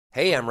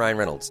Hey, I'm Ryan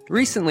Reynolds.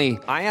 Recently,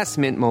 I asked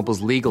Mint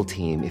Mobile's legal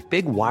team if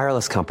big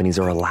wireless companies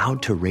are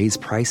allowed to raise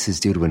prices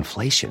due to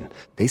inflation.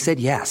 They said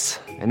yes.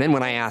 And then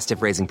when I asked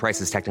if raising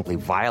prices technically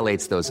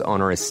violates those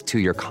onerous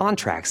two-year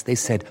contracts, they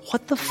said,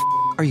 "What the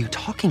are you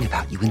talking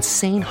about, you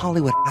insane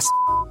Hollywood ass?"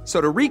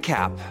 So to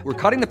recap,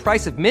 we're cutting the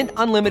price of Mint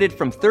Unlimited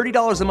from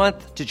 $30 a month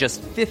to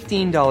just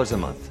 $15 a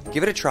month.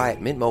 Give it a try at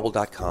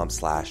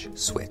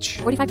mintmobile.com/switch.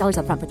 $45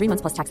 up front for 3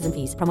 months plus taxes and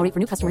fees. Promo rate for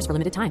new customers for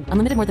limited time.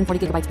 Unlimited more than 40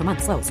 gigabytes per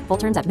month. Slows full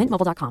terms at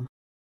mintmobile.com.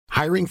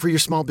 Hiring for your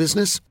small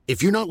business? If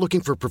you're not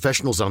looking for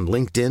professionals on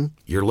LinkedIn,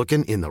 you're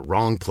looking in the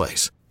wrong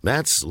place.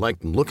 That's like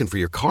looking for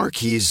your car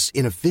keys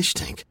in a fish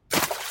tank.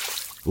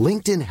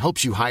 LinkedIn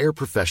helps you hire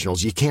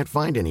professionals you can't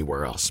find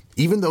anywhere else,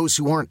 even those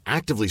who aren't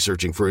actively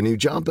searching for a new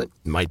job but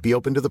might be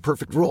open to the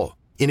perfect role.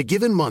 In a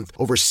given month,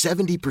 over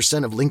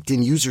 70% of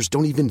LinkedIn users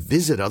don't even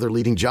visit other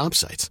leading job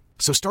sites.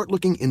 So start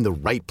looking in the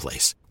right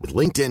place. With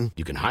LinkedIn,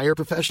 you can hire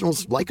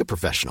professionals like a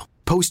professional.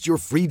 Post your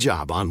free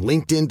job on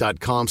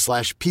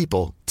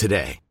linkedin.com/people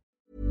today.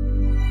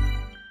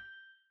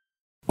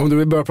 Om du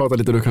vill börja prata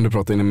lite, då kan du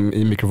prata in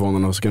i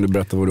mikrofonen och så kan du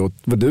berätta vad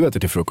du äter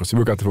till frukost. Vi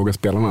brukar alltid fråga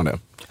spelarna det.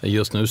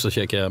 Just nu så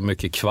käkar jag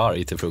mycket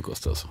kvarg till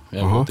frukost. Alltså.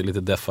 Jag har gått i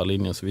lite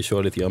deffa-linjen, så vi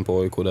kör lite grann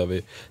på AIK där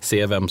vi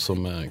ser vem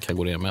som kan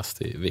gå ner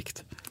mest i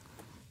vikt.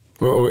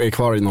 Och är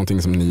kvarg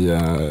någonting som ni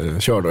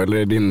kör då, eller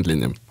är det din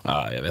linje?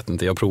 Ja, jag vet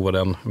inte, jag provar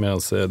den. Medan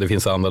det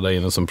finns andra där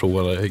inne som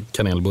provar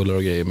kanelbullar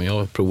och grejer, men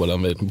jag provar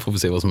den, vi får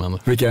se vad som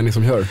händer. Vilka är ni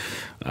som gör?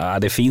 Ja,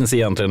 det finns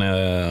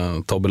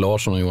egentligen Tobbe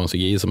Larsson och Johan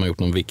Segi som har gjort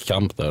någon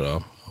viktkamp där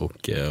då.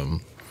 Och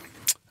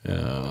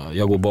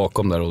jag går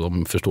bakom där och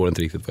de förstår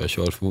inte riktigt vad jag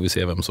kör. Så får vi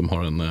se vem som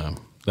har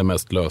den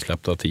mest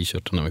lössläppta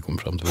t-shirten när vi kommer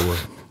fram till vår.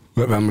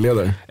 Vem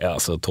leder? Ja,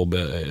 alltså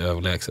Tobbe är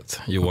överlägset.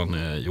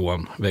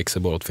 Johan växer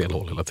bara åt fel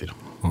håll hela tiden.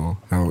 Ja,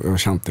 jag har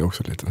känt det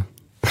också lite.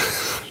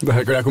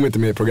 Jag kommer inte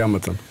med i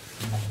programmet sen.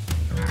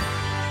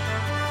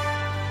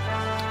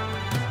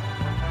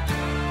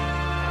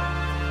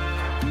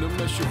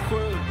 Nummer 27.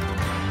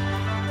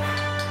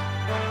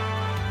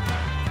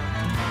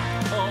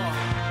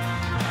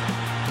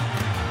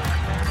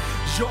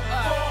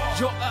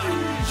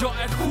 Jag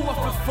är K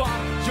för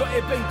fan, jag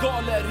är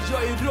bengaler,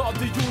 jag är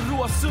Radio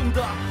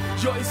Råsunda.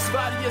 Jag är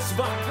Sveriges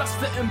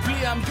vackraste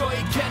emblem, jag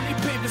är Kenny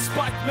Baby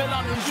Spark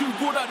mellan en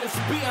djurgårdares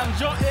ben.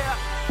 Jag är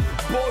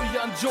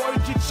Bojan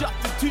Djordjic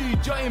attityd,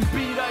 jag är en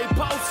bira i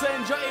pausen,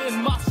 jag är en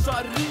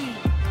massari.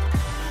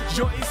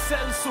 Jag är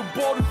Celso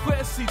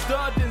Borges i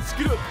dödens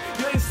grupp,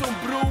 jag är som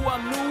Broa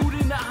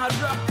Nouri när han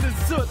rökte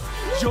sutt.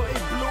 Jag är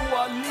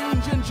blåa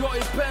linjen, jag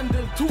är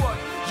pendeltåg,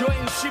 jag är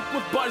en chip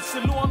mot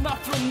Barcelona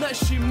från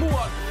Nesh i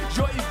mål.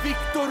 Jag är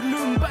Viktor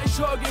Lundbergs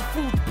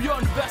högerfot,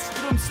 Björn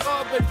Westrums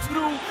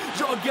övertro,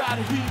 jag är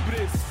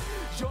hybris.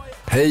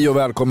 Hej och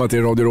välkomna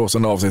till Radio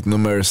Råsunda avsnitt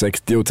nummer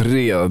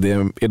 63.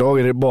 Idag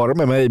är det bara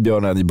med mig,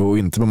 Björn Edgebo, och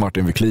inte med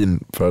Martin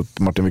Wiklin, för att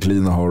Martin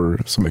Wiklin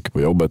har så mycket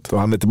på jobbet. Och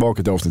han är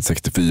tillbaka till avsnitt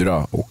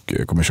 64 och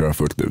kommer köra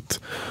fullt ut.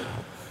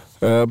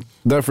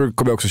 Därför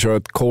kommer jag också köra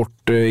ett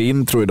kort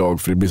intro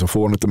idag, för det blir så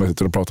fånigt om jag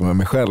sitter och pratar med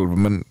mig själv.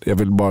 Men jag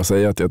vill bara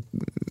säga att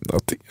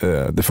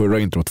det förra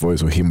introt var ju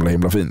så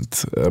himla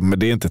fint. Men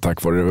det är inte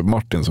tack vare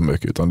Martin så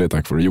mycket, utan det är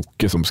tack vare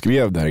Jocke som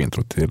skrev det här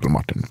introt till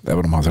Martin.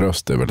 Även om hans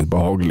röst är väldigt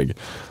behaglig.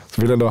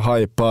 Så vill jag ändå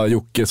hypa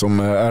Jocke som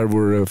är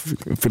vår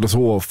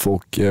filosof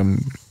och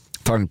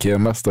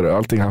tankemästare.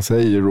 Allting han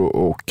säger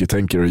och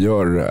tänker och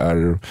gör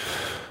är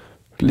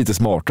lite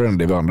smartare än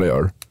det vi andra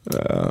gör.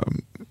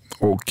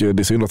 Och det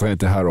är synd att han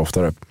inte är här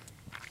oftare.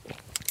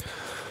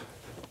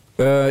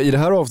 I det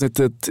här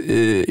avsnittet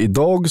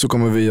idag så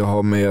kommer vi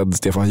ha med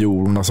Stefan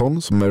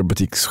Jonasson som är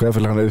butikschef,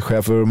 eller han är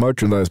chef för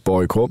merchandise på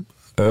AIK.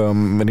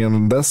 Men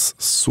innan dess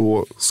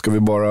så ska vi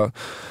bara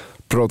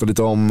prata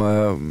lite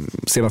om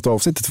senaste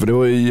avsnittet, för det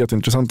var ju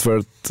jätteintressant för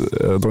att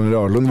Daniel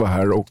Örlund var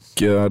här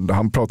och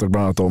han pratade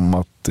bland annat om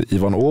att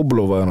Ivan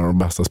Obolo var en av de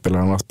bästa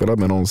spelarna han har spelat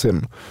med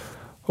någonsin.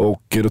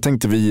 Och då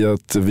tänkte vi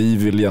att vi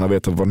vill gärna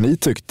veta vad ni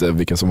tyckte,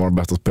 vilka som var de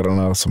bästa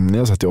spelarna som ni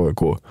har sett i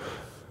AIK.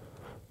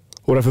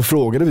 Och därför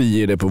frågade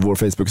vi det på vår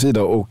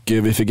Facebook-sida och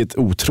vi fick ett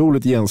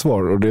otroligt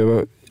gensvar och det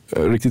var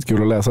riktigt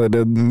kul att läsa.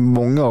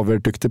 Många av er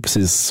tyckte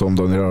precis som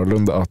Daniel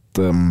Örlund att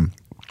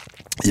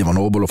Ivan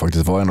Obolo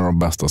faktiskt var en av de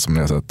bästa som ni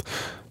har sett.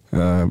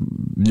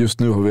 Just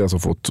nu har vi alltså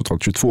fått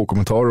totalt 22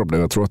 kommentarer om det.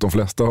 Jag tror att de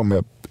flesta har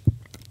med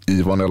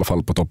Ivan i alla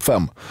fall på topp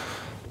 5.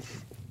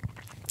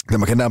 Det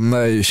man kan nämna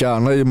är ju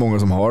Kärna, är ju många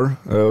som har,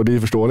 och det är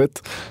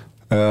förståeligt.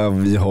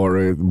 Vi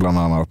har bland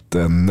annat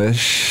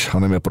Nesh,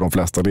 han är med på de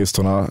flesta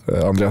listorna.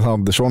 Andreas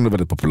Andersson är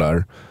väldigt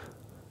populär.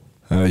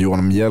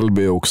 Johan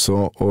Mjällby också,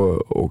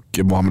 och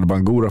Mohamed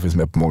Bangura finns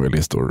med på många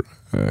listor.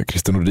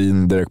 Christian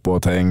Nordin, Derek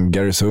Boateng,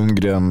 Gary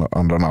Sundgren,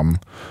 andra namn.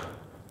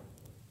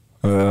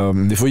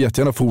 Ni får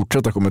jättegärna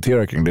fortsätta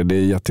kommentera kring det. Det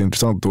är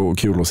jätteintressant och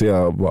kul att se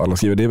vad alla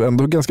skriver. Det är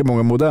ändå ganska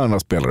många moderna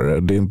spelare.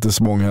 Det är inte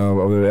så många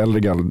av det äldre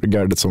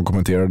gardet som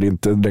kommenterar. Det är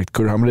inte direkt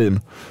Kurre Hamrin.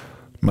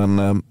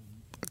 Men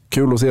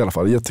kul att se i alla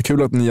fall.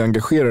 Jättekul att ni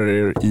engagerar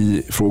er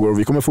i frågor.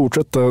 Vi kommer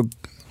fortsätta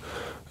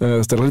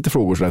ställa lite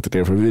frågor så här till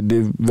er. För det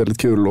är väldigt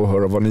kul att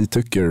höra vad ni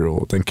tycker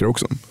och tänker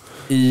också.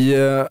 I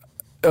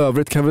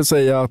övrigt kan vi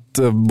säga att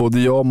både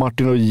jag,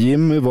 Martin och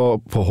Jimmy var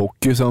på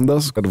hockey i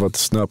söndags. Det var ett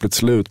snöpligt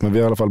slut, men vi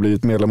har i alla fall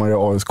blivit medlemmar i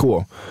ASK.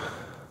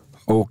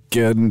 Och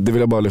det vill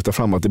jag bara lyfta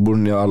fram att det borde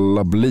ni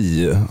alla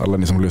bli, alla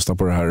ni som lyssnar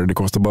på det här. Det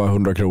kostar bara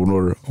 100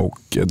 kronor och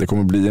det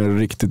kommer bli en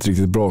riktigt,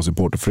 riktigt bra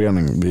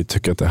supporterförening. Vi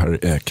tycker att det här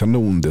är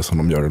kanon det som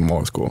de gör inom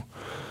ASK.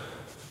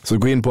 Så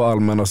gå in på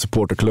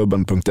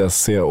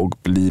allmänna-supporterklubben.se och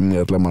bli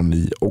medlemmar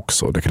ni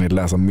också. Där kan ni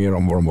läsa mer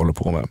om vad de håller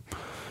på med.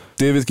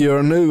 Det vi ska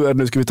göra nu är att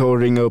nu ska vi ta och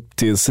ringa upp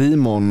till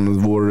Simon,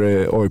 vår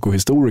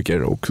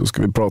AIK-historiker, och så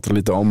ska vi prata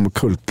lite om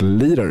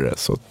kultlirare.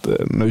 Så att,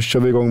 nu kör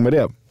vi igång med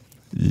det.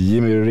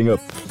 Jimmy, ring upp.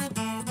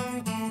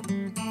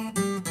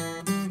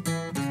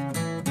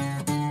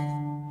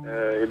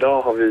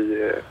 Idag har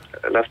vi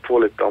läst på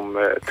lite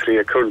om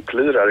 3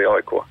 kultlirare i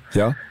AIK.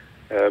 Ja.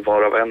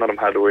 Varav en av de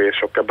här då är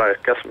Tjocka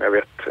Berka, som jag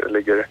vet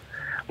ligger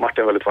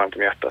Martin väldigt varmt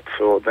om hjärtat.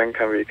 Så den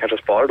kan vi kanske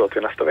spara då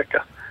till nästa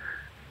vecka,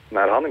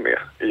 när han är med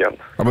igen.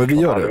 Ja, men vi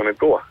gör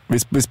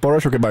det. Vi sparar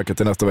Tjocka Berka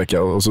till nästa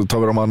vecka och så tar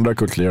vi de andra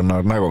kultlirarna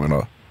den här gången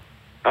då.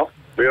 Ja,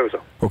 då gör vi så.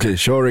 Okej,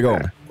 kör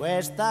igång.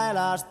 Questa è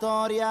la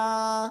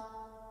storia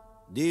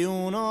di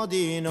uno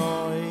di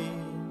noi.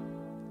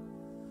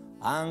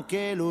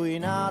 Anche lui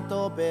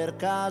nato per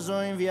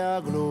caso in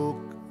via Gluck.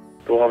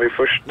 Då har vi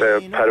först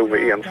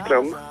Per-Ove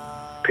Enström,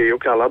 P.O.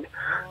 kallad,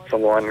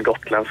 som var en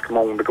gotländsk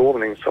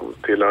mångbegåvning som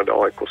tillhörde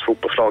AIKs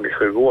fotbollslag i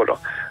 7 år då,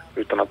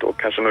 utan att då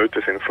kanske nå ut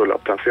till sin fulla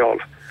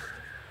potential.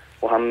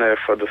 Och han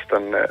föddes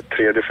den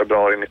 3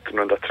 februari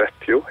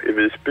 1930 i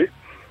Visby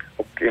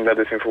och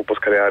inledde sin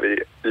fotbollskarriär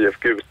i IF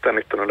Guten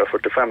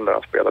 1945, där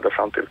han spelade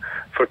fram till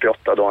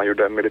 48, då han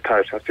gjorde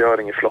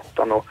militärtjänstgöring i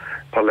flottan och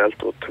parallellt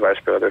då tyvärr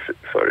spelade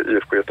för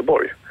IFK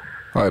Göteborg.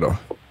 Aj då.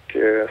 Och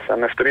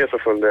sen efter det så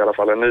följde i alla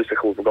fall en ny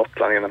session på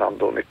Gotland innan han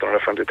då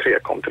 1953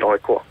 kom till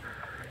AIK.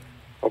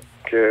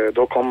 Och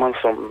då kom han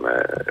som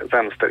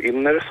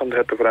vänsterinner, som det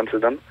hette på den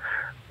tiden.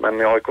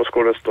 Men i AIK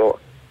skolades då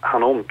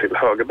han om till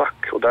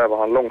högerback och där var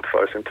han långt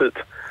före sin tid.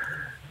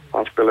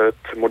 Han spelade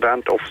ett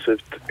modernt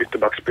offensivt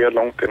ytterbackspel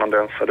långt innan det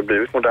ens hade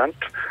blivit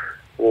modernt.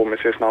 Och med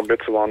sin snabbhet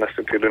så var han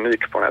nästan till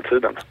unik på den här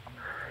tiden.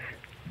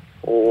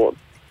 Och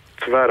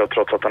tyvärr då,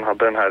 trots att han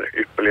hade den här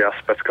ypperliga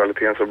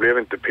spetskvaliteten, så blev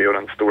inte P.O.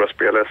 den stora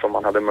spelare som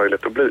han hade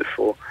möjlighet att bli.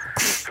 Och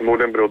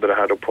förmodligen berodde det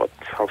här då på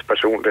att hans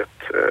personlighet,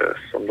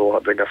 som då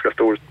hade en ganska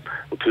stor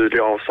och tydlig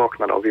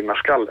avsaknad av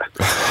vinnarskalle,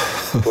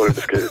 står det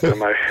beskrivet i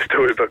de här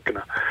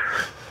historieböckerna.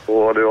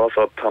 Och det var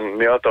så att han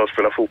njöt av att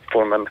spela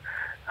fotboll, men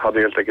hade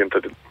helt enkelt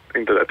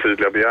inte det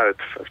tydliga begäret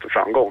efter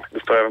framgång. Det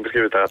står även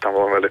beskrivet här att han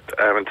var en väldigt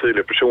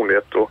äventyrlig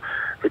personlighet och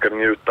brukade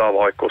njuta av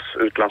AIKs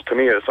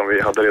utlandsturnéer som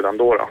vi hade redan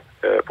då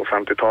på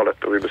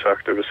 50-talet, och vi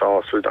besökte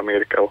USA,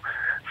 Sydamerika och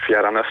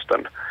Fjärran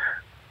Östern.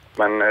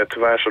 Men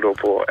tyvärr så då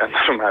på en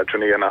av de här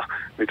turnéerna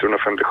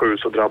 1957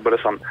 så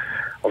drabbades han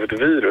av ett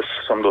virus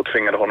som då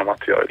tvingade honom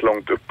att göra ett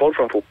långt uppehåll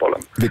från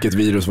fotbollen. Vilket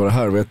virus var det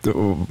här? Vet du?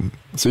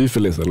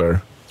 Syfilis eller?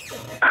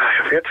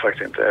 Jag vet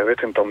faktiskt inte. Jag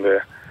vet inte om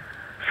det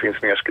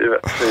finns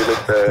nedskrivet. Det är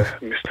lite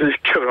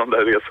mystik över de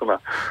där resorna.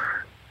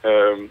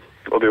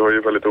 Och det var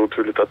ju väldigt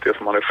oturligt att det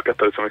som han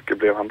uppskattade så mycket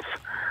blev hans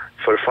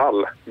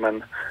förfall.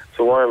 Men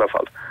så var det i alla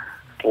fall.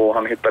 Och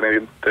han hittade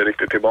inte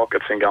riktigt tillbaka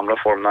till sin gamla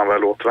form när han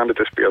väl återvände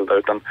till spel där,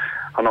 utan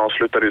han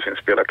avslutade ju sin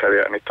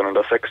spelarkarriär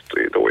 1960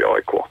 då i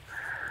AIK.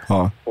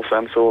 Ja. Och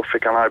sen så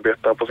fick han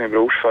arbeta på sin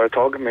brors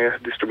företag med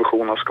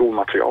distribution av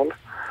skolmaterial.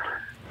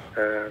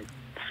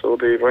 Så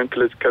det var inte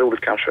lika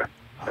roligt kanske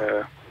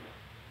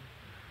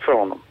för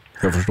honom.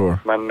 Jag förstår.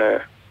 Men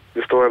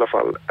det står i alla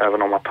fall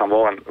även om att han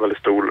var en väldigt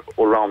stor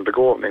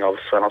allround-begåvning av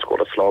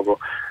svenskådats slag, och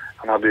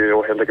han hade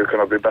ju helt enkelt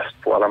kunnat bli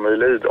bäst på alla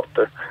möjliga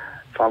idrotter.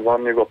 För han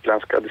vann ju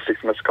gotländska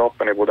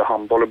distriktsmästerskapen i både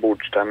handboll och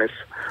bordstennis,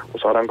 och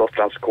så hade han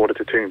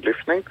gotlandsrekordet i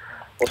tyngdlyftning,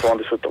 och så var han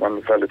dessutom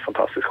en väldigt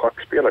fantastisk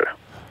schackspelare.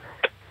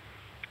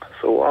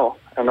 Så ja,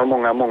 en av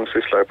många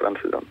mångsysslare på den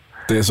tiden.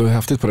 Det är så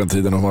häftigt på den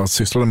tiden om man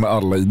sysslade med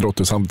alla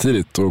idrotter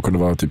samtidigt och kunde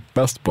vara typ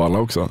bäst på alla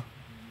också.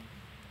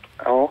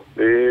 Ja,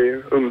 det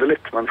är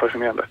underligt men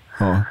fascinerande.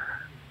 Ja.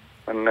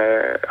 Men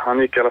han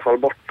gick i alla fall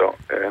bort då,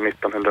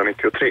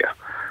 1993.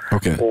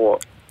 Okay. Och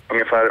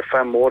ungefär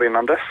 5 år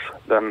innan dess,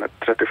 den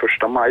 31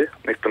 maj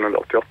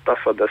 1988,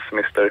 föddes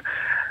Mr.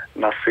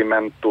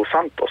 Nascimento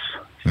Santos,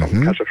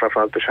 som kanske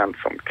framförallt är känd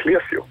som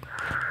Clesio.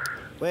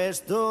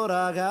 Questo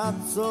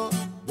ragazzo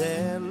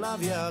della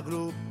via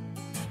Gluck.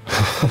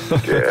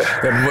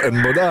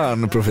 En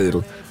modern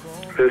profil.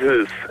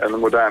 Precis, en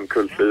modern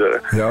kultlirare.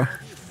 Ja.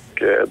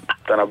 Och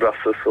denna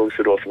brasse sågs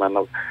ju då som en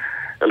av,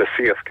 eller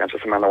ses kanske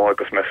som en av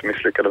AIKs mest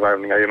misslyckade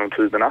värvningar genom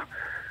tiderna.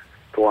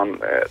 Då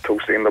han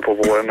tog sig in då på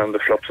våren under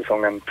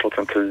floppsäsongen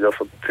 2010, och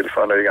så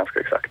tillförde det ganska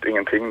exakt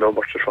ingenting då,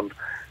 bortsett från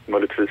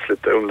möjligtvis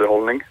lite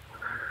underhållning.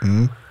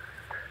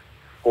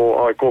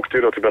 Och AIK åkte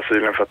ju då till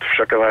Brasilien för att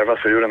försöka värva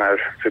sig ur den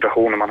här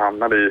situationen man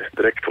hamnade i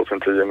direkt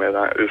 2010 med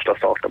den här usla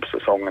starten på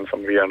säsongen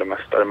som regerande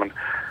mästare. Men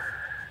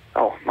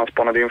ja, man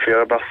spanade in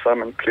flera brassar,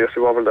 men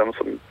Clesio var väl den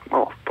som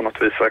på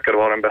något vis verkade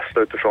vara den bästa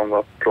utifrån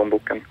vad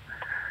plånboken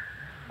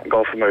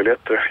gav för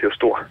möjligheter just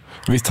då.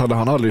 Visst hade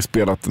han aldrig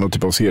spelat någon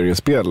typ av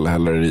seriespel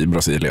heller i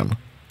Brasilien?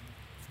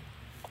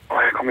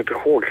 kommer inte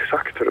ihåg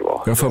exakt hur det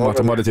var. Jag har för mig att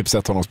de hade typ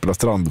sett honom spela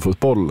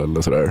strandfotboll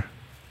eller sådär.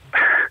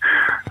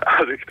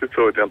 Ja, riktigt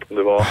så vet jag inte om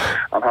det var.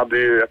 Han hade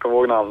ju, jag kommer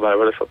ihåg när han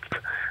värvade så att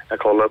jag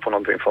kollade på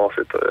någonting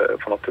facit,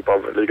 på något typ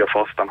av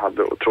ligafast han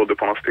hade och trodde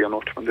på någon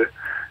stenort. Men det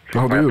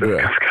du gjorde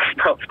det? Ganska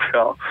snabbt,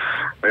 ja.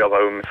 Men jag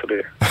var ung så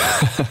det...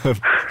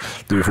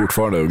 Du är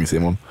fortfarande ung,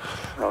 Simon.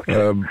 Okay.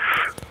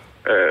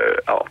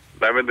 Ja,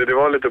 nej men det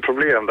var lite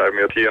problem där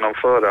med att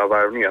genomföra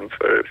värvningen,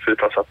 för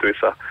FIFA satte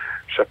vissa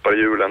käppar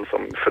i hjulen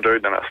som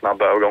fördröjde den här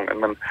snabba övergången,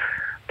 men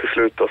till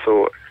slut då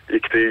så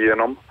gick det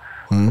igenom.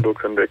 Och då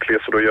kunde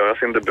Kleso då göra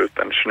sin debut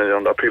den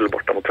 29 april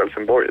borta mot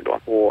Helsingborg då.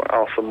 Och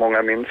ja, som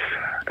många minns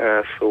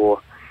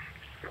så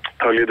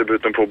höll ju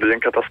debuten på att bli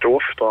en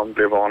katastrof då han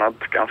blev varnad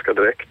ganska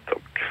direkt,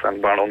 och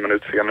sen bara någon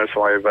minut senare så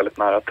var han ju väldigt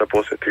nära att ta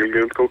på sig till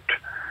gult kort.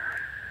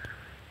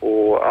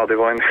 Och ja, det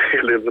var en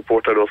hel del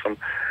supportrar då som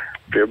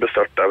blev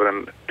bestört över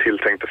den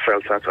tilltänkte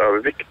frälsarens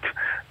övervikt.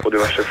 På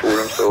diverse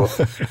forum så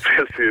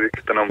spreds ju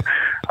rykten om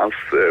hans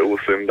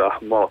osunda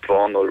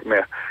matvanor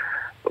med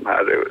de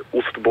här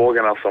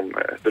ostbågarna som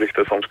det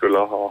ryktades som skulle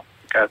ha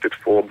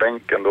ätit på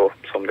bänken då,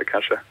 som det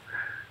kanske...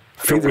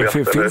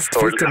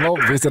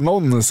 Finns det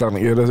någon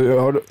sanning?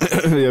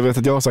 Jag vet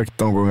att jag har sagt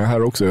någon gång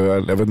här också,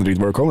 jag vet inte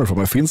riktigt var det kommer ifrån,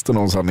 men finns det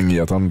någon sanning i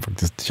att han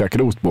faktiskt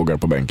käkade ostbågar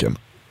på bänken?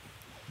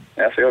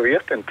 Alltså jag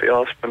vet inte, jag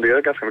har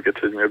spenderat ganska mycket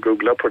tid med att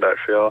googla på det där,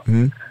 för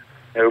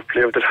jag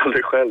upplevde det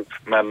aldrig själv,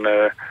 men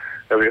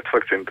jag vet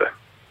faktiskt inte.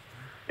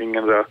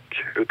 Ingen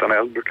rök utan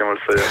eld brukar man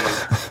väl säga, men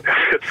jag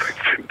vet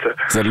faktiskt inte.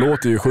 Så det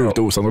låter ju sjukt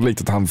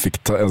osannolikt att han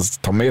fick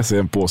ta med sig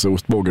en påse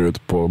ostbågar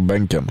ut på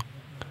bänken,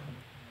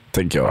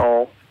 tänker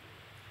jag.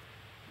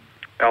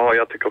 Ja,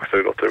 jag tycker också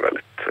det låter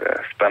väldigt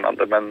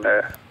spännande, men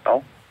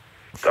ja,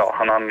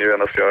 han hann ju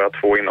endast göra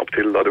 2 inhopp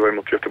till då. Det var ju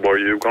mot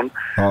Göteborg och Djurgården.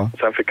 Ja.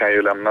 Sen fick han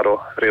ju lämna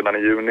då redan i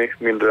juni,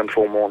 mindre än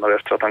 2 månader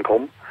efter att han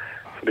kom.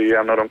 Så det är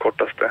en av de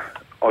kortaste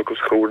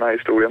AIK-jourerna i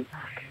historien.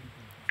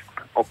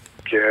 Och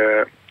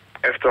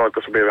efter AIK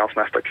så blev hans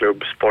nästa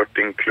klubb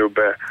Sporting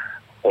Clube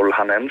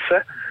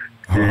Olhanense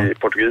i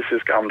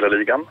portugisiska andra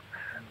ligan.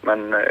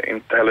 Men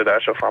inte heller där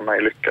så fann han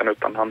i lyckan,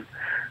 utan han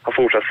har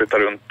fortsatt flytta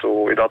runt,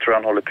 och idag tror jag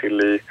han håller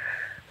till i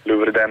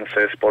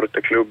Luverdense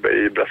Sporte Clube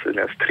i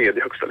Brasiliens 3:e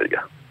högsta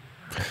liga.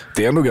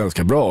 Det är ändå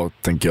ganska bra,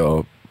 tänker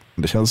jag.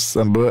 Det känns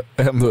ändå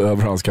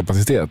över hans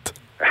kapacitet.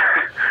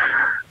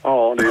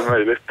 Ja, det är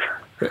möjligt.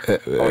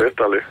 Jag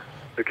vet aldrig.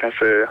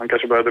 Han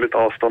kanske behövde lite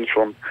avstånd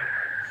från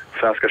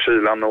svenska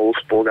kylan och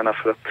ostbågarna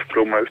för att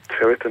blomma ut.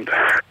 Jag vet inte.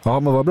 Ja,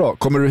 men vad bra.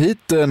 Kommer du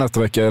hit nästa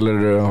vecka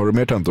eller har du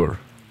mer tentor?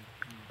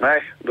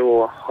 Nej,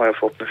 då har jag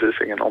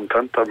förhoppningsvis ingen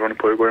omtenta beroende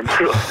på hur det går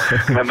imorgon.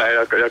 Men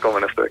nej, jag kommer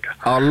nästa vecka.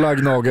 Alla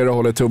gnagare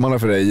håller tummarna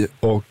för dig,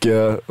 och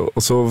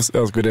så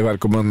önskar vi dig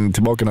välkommen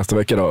tillbaka nästa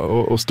vecka då.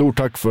 Och stort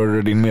tack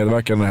för din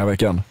medverkan den här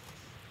veckan.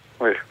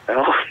 Oj,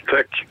 ja,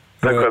 tack.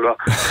 Tack själva.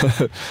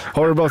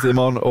 Ha det bra,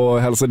 Simon,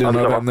 och hälsa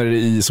dina vänner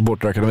i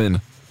supporterakademin.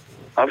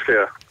 Ja, det ska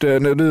jag.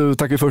 Nu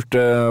tackar vi först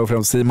och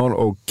främst Simon,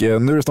 och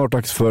nu är det snart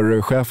dags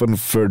för chefen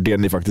för det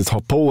ni faktiskt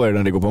har på er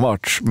när ni går på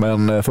match.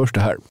 Men först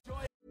det här.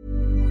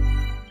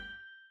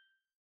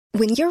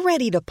 When you're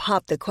ready to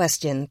pop the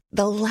question,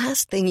 the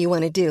last thing you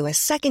want to do is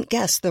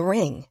second-guess the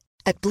ring.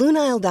 At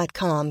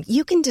BlueNile.com,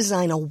 you can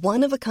design a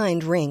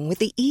one-of-a-kind ring with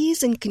the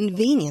ease and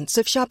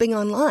convenience of shopping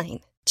online.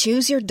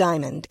 Choose your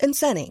diamond and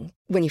setting.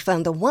 When you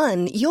find the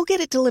one, you'll get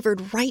it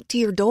delivered right to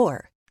your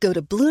door. Go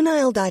to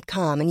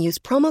BlueNile.com and use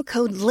promo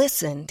code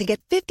LISTEN to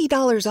get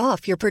 $50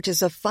 off your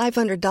purchase of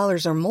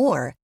 $500 or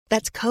more.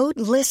 That's code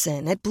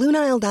LISTEN at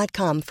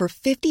BlueNile.com for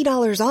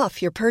 $50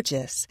 off your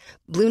purchase.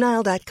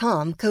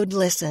 BlueNile.com, code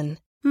LISTEN.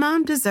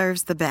 Mom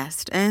deserves the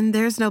best, and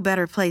there's no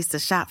better place to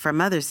shop for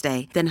Mother's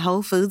Day than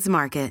Whole Foods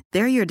Market.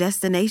 They're your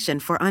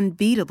destination for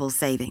unbeatable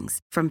savings,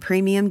 from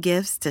premium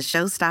gifts to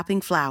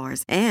show-stopping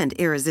flowers and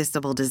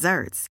irresistible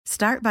desserts.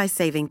 Start by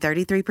saving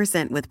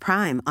 33% with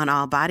Prime on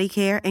all body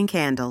care and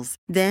candles.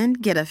 Then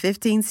get a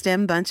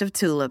 15-stem bunch of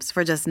tulips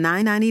for just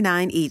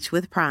 $9.99 each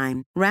with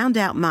Prime. Round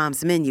out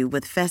Mom's menu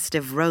with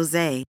festive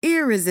rosé,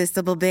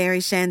 irresistible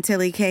berry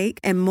chantilly cake,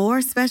 and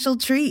more special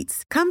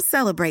treats. Come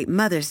celebrate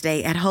Mother's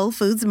Day at Whole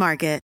Foods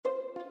Market.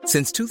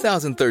 Since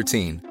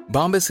 2013,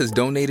 Bombas has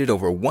donated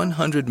over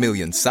 100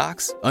 million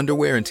socks,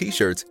 underwear, and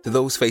T-shirts to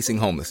those facing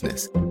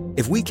homelessness.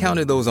 If we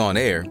counted those on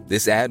air,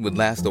 this ad would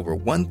last over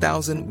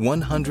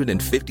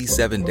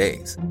 1,157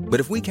 days.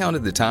 But if we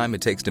counted the time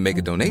it takes to make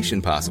a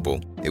donation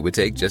possible, it would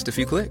take just a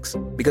few clicks.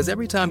 Because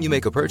every time you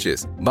make a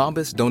purchase,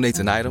 Bombas donates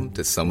an item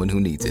to someone who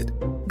needs it.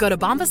 Go to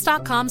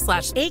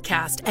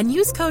bombas.com/ACAST and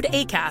use code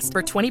ACAST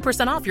for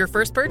 20% off your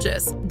first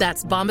purchase.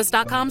 That's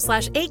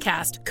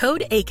bombas.com/ACAST,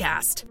 code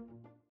ACAST.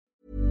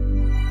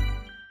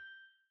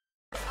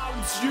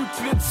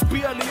 Djupligt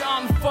spel i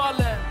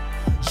anfallen.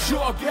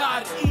 Jag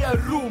är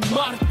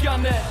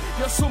Eero-markande.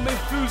 Jag som en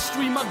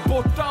fullstreamad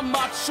borta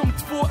match. Som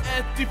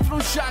 2-1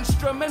 ifrån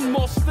Tjärnströmen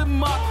måste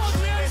match.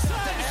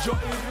 Jag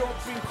är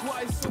Robin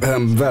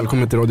Quaison.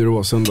 Välkommen till Radio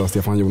Råsunda,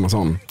 Stefan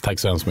Jonasson. Tack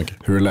så hemskt mycket.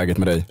 Hur är läget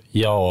med dig?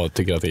 Jag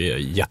tycker att det är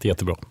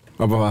jättebra.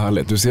 Ja, vad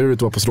härligt. Du ser ut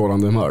att vara på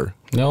strålande humör.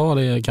 Ja,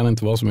 det kan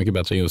inte vara så mycket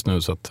bättre just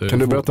nu. Så att, kan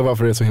du berätta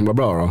varför det är så himla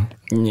bra då?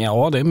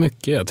 Ja, det är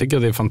mycket. Jag tycker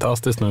att det är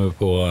fantastiskt nu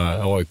på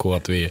AIK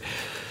att vi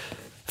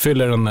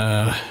fyller en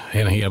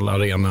hel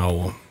arena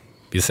och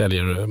vi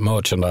säljer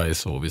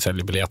merchandise och vi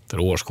säljer biljetter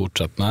och årskort.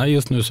 Så att, nej,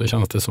 just nu så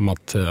känns det som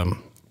att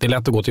det är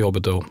lätt att gå till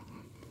jobbet och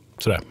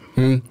sådär.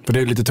 För det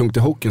är lite tungt i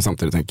hockeyn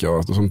samtidigt tänker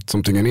jag,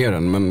 som tynger ner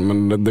den.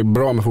 Men det är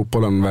bra med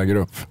fotbollen väger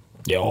upp.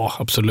 Ja,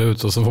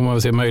 absolut. Och så får man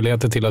väl se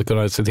möjligheter till att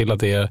kunna se till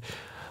att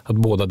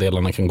båda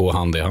delarna kan gå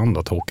hand i hand.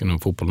 Att hockeyn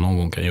och fotboll någon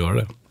gång kan göra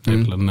det. Det är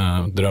väl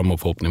en dröm och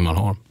förhoppning man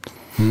har.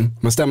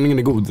 Men stämningen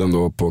är god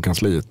ändå på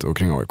kansliet och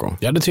kring AIK?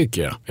 Ja, det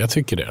tycker jag. Jag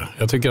tycker det.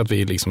 Jag tycker att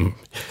vi liksom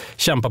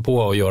kämpar på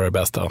och gör det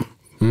bästa.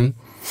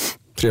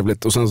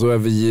 Trevligt. Och sen så är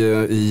vi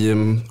i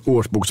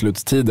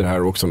årsbokslutstider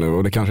här också nu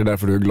och det kanske är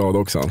därför du är glad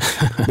också.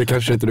 Det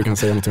kanske inte du kan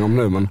säga någonting om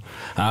nu, men...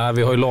 Nej,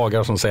 vi har ju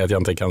lagar som säger att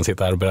jag inte kan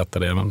sitta här och berätta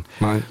det, men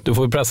nej. Du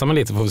får ju pressa mig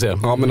lite, får vi se.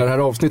 Ja, men när det här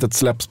avsnittet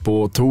släpps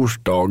på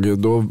torsdag,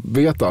 då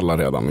vet alla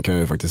redan, kan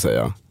jag ju faktiskt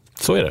säga.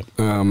 Så är det.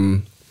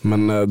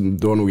 Men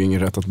du har nog ingen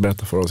rätt att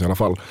berätta för oss i alla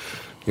fall,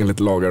 enligt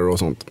lagar och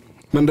sånt.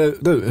 Men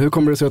du, hur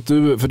kommer det sig att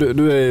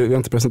du är, jag har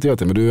inte presenterat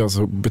dig, men du är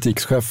alltså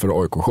butikschef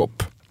för AIK Shop.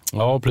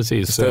 Ja,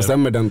 precis.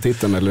 Stämmer den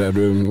titeln eller är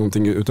du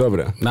någonting utöver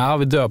det? Nej,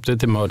 vi döpte det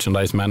till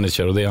merchandise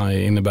manager och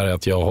det innebär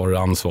att jag har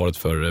ansvaret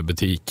för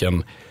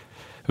butiken,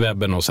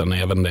 webben och sen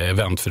även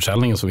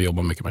eventförsäljningen som vi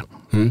jobbar mycket med.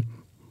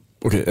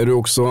 Okej, är du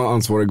också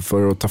ansvarig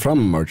för att ta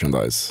fram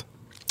merchandise?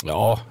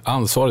 Ja,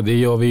 ansvarig, det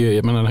gör vi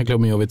ju, men den här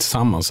klubben gör vi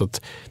tillsammans så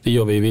att det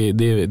gör vi,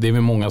 det är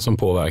vi många som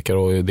påverkar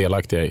och är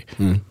delaktiga i.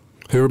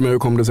 Hur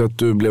kom det sig att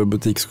du blev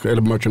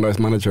eller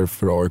merchandise manager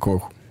för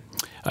AIK?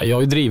 Jag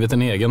har ju drivit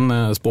en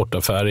egen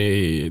sportaffär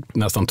i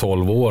nästan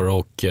 12 år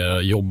och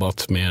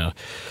jobbat med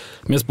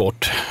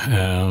sport.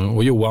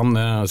 Och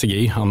Johan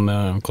Sigi,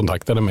 han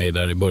kontaktade mig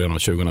där i början av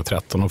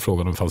 2013 och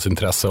frågade om det fanns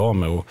intresse av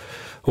mig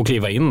och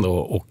kliva in då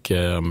och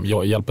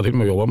jag hjälpa till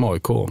med att jobba med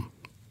AIK.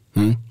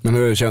 Men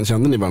hur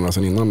kände ni varandra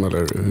sedan innan?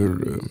 Eller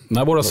hur?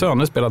 När våra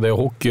söner spelade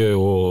hockey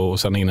och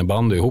sen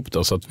innebandy ihop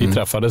då, så att vi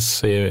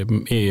träffades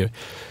i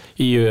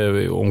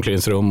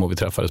omklädningsrum och vi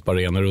träffades på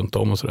arenor runt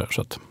om och sådär.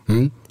 Så att...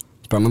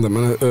 Spännande,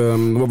 men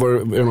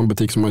är det någon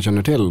butik som man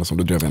känner till som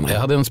du drev in? Jag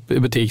hade en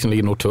butik som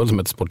ligger i Norrtull som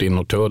heter Sportin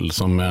Norrtull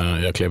som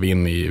jag klev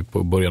in i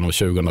på början av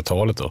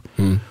 2000-talet då.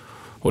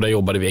 Och där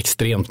jobbade vi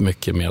extremt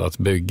mycket med att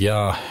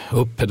bygga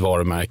upp ett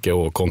varumärke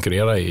och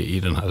konkurrera i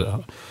den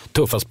här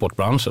tuffa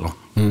sportbranschen då.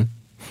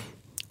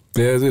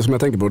 Det är det som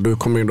jag tänker på, du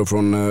kommer in då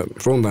från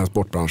den här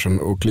sportbranschen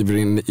och kliver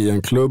in i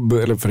en klubb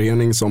eller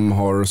förening som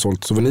har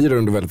sålt souvenirer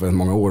under väldigt, väldigt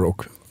många år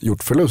och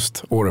gjort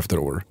förlust år efter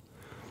år.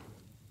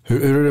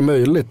 Hur är det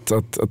möjligt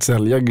att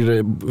sälja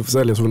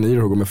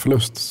souvenirer och gå med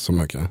förlust så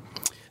mycket?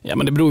 Ja,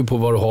 men det beror ju på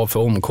vad du har för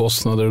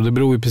omkostnader och det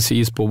beror ju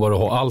precis på vad du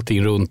har.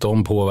 Allting runt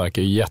om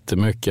påverkar ju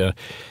jättemycket.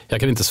 Jag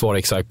kan inte svara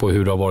exakt på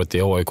hur det har varit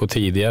i AIK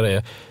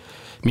tidigare.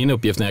 Min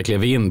uppgift när jag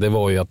klev in, det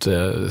var ju att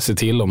se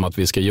till om att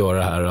vi ska göra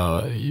det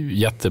här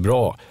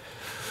jättebra.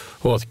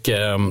 Och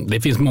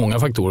det finns många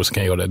faktorer som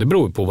kan göra det. Det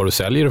beror på vad du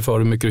säljer det för,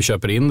 hur mycket du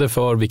köper in det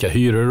för, vilka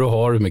hyror du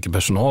har, hur mycket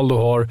personal du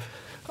har.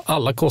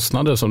 Alla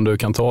kostnader som du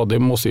kan ta, det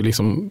måste ju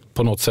liksom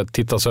på något sätt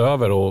tittas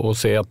över och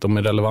se att de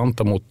är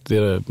relevanta mot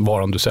det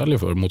varan du säljer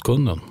för, mot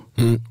kunden.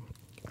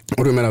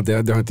 Och du menar att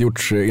det har inte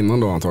gjorts innan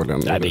då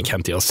antagligen? Nej, det kan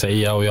inte jag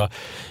säga och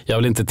jag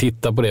vill inte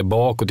titta på det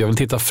bakåt, jag vill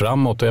titta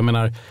framåt och jag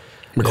menar...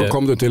 Men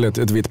kom du till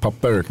ett vitt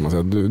papper kan man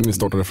säga? Ni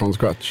startade från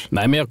scratch?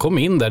 Nej, men jag kom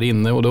in där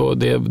inne och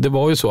det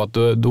var ju så att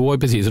då var ju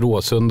precis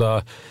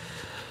Råsunda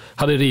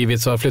hade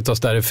rivits och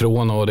flyttats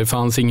därifrån och det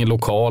fanns ingen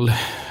lokal.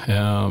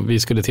 Vi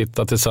skulle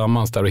titta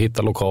tillsammans där och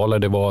hitta lokaler.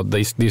 Det var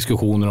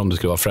diskussioner om det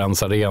skulle vara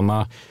Friends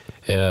Arena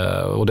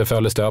och det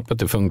följde stöpet,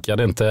 det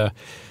funkade inte.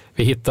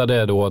 Vi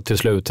hittade då till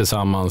slut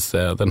tillsammans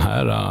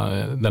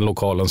den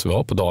lokalen som vi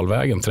har på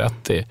Dalvägen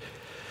 30.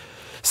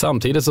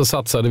 Samtidigt så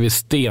satsade vi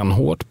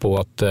stenhårt på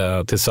att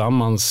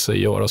tillsammans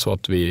göra så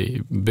att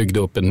vi byggde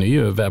upp en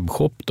ny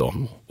webbshop då.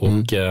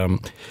 Och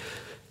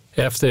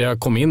efter jag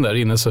kom in där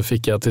inne så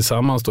fick jag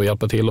tillsammans då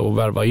hjälpa till att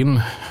värva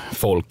in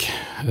folk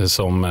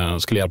som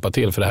skulle hjälpa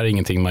till. För det här är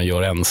ingenting man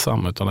gör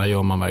ensam utan det här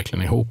gör man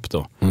verkligen ihop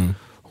då.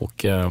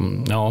 Och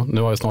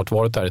nu har jag snart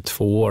varit där i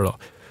 2 år då,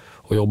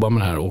 och jobbat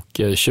med det här. Och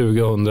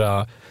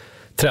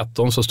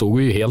 2013 så stod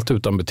vi ju helt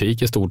utan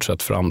butik i stort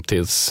sett fram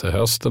tills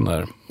hösten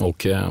där.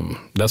 Och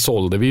där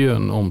sålde vi ju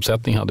en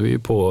omsättning hade vi ju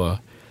på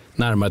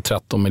närmare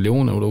 13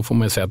 miljoner och då får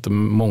man ju säga att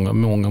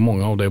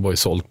många av det var ju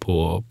sålt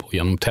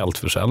genom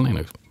tältförsäljning.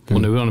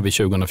 Och nu är vi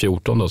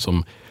 2014 då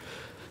som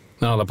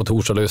när alla på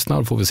torsdag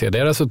lyssnar får vi se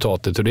det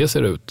resultatet, hur det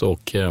ser ut.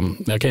 Och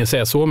jag kan ju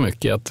säga så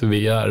mycket att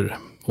vi är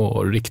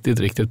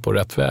riktigt på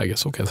rätt väg,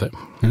 så kan jag säga.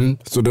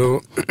 Så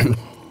då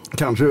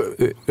kanske,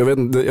 jag vet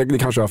inte, det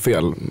kanske har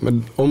fel,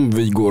 men om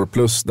vi går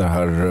plus det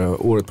här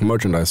året på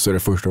merchandise så är det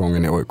första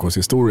gången i AIKs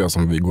historia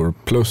som vi går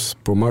plus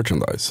på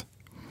merchandise.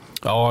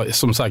 Ja,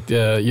 som sagt...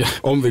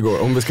 Om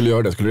vi skulle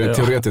göra det,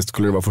 teoretiskt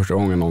skulle det vara första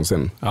gången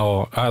någonsin.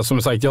 Ja,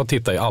 som sagt, jag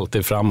tittar ju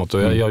alltid framåt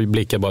och jag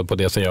blickar bara på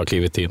det som jag har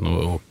klivit in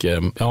och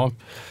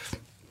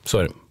så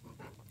är det.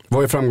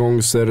 Vad är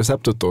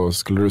framgångsreceptet då,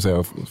 skulle du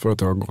säga, för att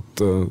det har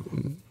gått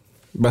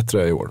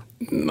bättre i år?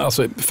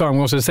 Alltså,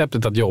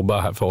 framgångsreceptet att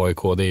jobba här för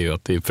AIK, det är ju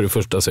att för det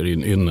första så är det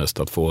en ynnest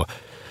att få,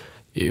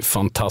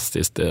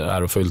 fantastiskt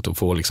ärofyllt att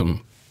få liksom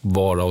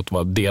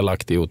vara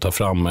delaktig och ta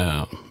fram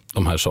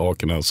de här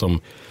sakerna som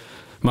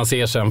man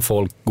ser sen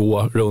folk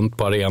gå runt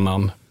på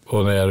arenan.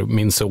 Och när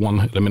min son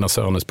eller mina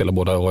söner spelar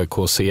både AIK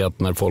och C1,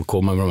 när folk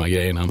kommer med de här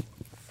grejerna.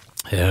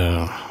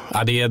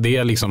 Det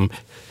är liksom,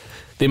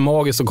 det är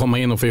magiskt att komma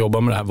in och få jobba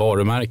med det här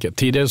varumärket.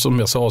 Tidigare, som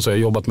jag sa, så har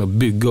jag jobbat med att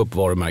bygga upp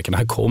varumärken.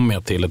 Här kommer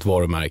jag till ett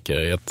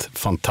varumärke, ett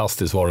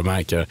fantastiskt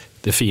varumärke,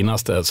 det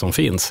finaste som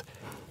finns.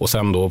 Och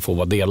sen då få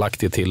vara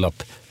delaktig till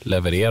att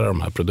leverera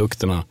de här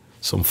produkterna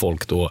som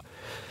folk då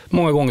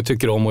många gånger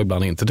tycker om och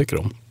ibland inte tycker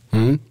om.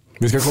 Mm.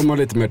 Vi ska komma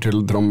lite mer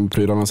till de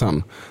prylarna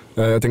sen.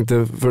 Jag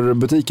tänkte, för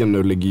butiken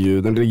nu ligger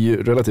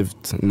ju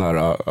relativt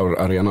nära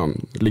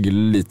arenan. Ligger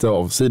lite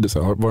avsides.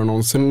 Var det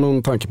någonsin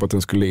någon tanke på att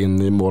den skulle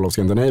in i Mall of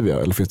Scandinavia?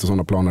 Eller finns det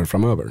sådana planer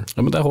framöver?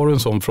 Ja, men där har du en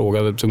sån fråga,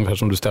 ungefär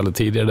som du ställde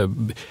tidigare.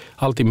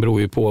 Allting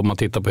beror ju på om man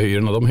tittar på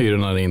hyrorna. De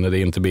hyrorna där inne, det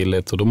är inte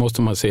billigt. Och då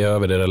måste man se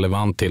över det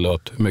relevant till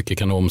att hur mycket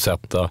kan du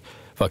omsätta?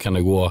 Vad kan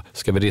det gå?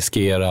 Ska vi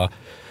riskera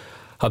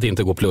att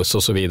inte gå plus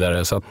och så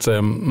vidare. Så att,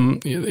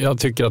 jag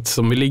tycker att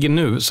som vi ligger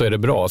nu så är det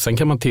bra. Sen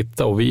kan man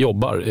titta, och vi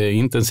jobbar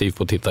intensivt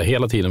på att titta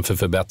hela tiden för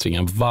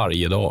förbättringar.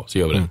 Varje dag så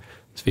gör vi det.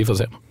 Så vi får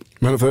se.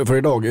 Men för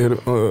idag,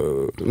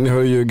 ni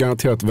har ju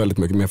garanterat väldigt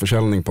mycket mer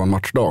försäljning på en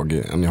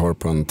matchdag än ni har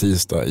på en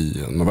tisdag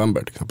i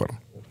november till exempel.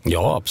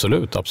 Ja,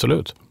 absolut.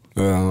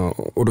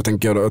 Och då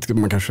tänker jag då att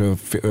man kanske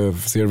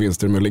ser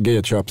vinster med att ligga i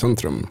ett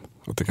köpcentrum.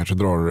 Att det kanske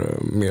drar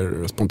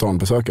mer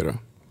spontanbesökare.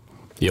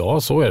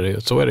 Ja, så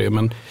är det.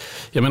 Men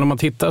jag menar, om man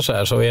tittar så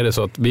här så är det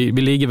så att vi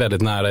ligger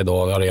väldigt nära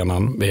idag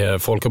arenan.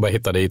 Folk har bara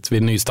hittat dit. Vi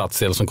är en ny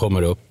stadsdel som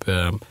kommer upp.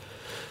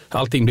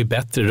 Allting blir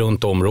bättre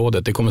runt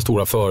området. Det kommer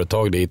stora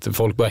företag dit.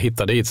 Folk börjar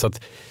hitta dit. Så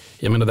att,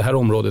 jag menar, det här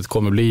området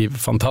kommer bli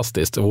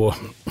fantastiskt. Och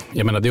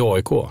jag menar, det är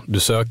AIK. Du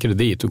söker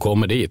dit, du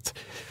kommer dit.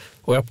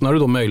 Och öppnar du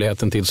då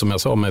möjligheten till, som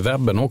jag sa, med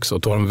webben också.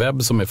 Du har en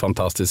webb som är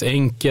fantastiskt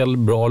enkel,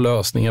 bra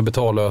lösningar,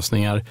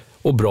 betallösningar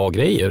och bra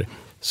grejer.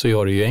 Så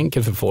gör det ju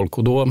enkelt för folk,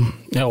 och då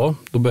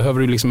behöver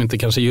du liksom inte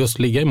kanske just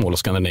ligga i Mall of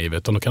Scandinavia,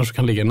 utan då kanske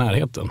kan ligga i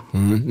närheten.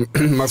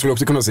 Man skulle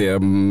också kunna se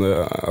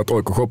att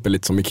AIK Shop är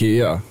lite som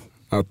Ikea.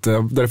 Att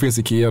där det finns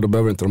Ikea, då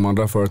behöver inte de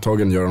andra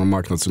företagen göra någon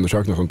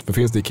marknadsundersökning och sånt. För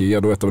finns det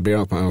Ikea, då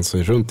etablerar man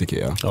sig runt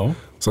Ikea. Ja.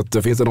 Så att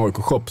det finns en AIK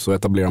Shop, så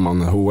etablerar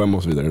man H&M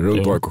och så vidare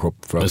runt AIK Shop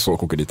för att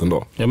folk åker dit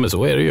ändå. Ja, men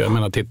så är det ju. Jag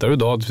menar, tittar du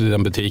idag till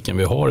den butiken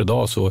vi har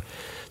idag, så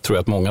tror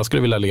jag att många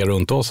skulle vilja ligga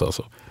runt oss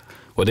alltså.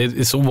 Och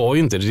så var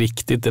ju inte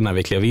riktigt när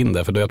vi klev in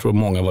där, för då jag tror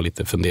många var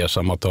lite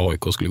fundersamma att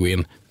AIK skulle gå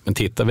in. Men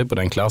tittar vi på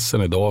den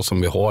klassen idag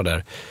som vi har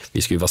där,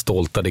 vi ska ju vara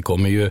stolta. Det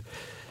kommer ju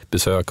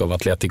besök av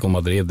Atletico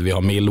Madrid, vi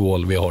har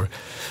Millwall, vi har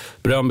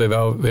Bröndby,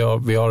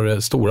 vi har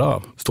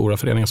stora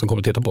föreningar som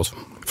kommer titta på oss.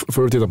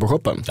 Får du titta på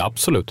shoppen? Ja,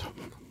 absolut.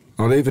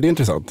 Ja, det är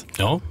intressant.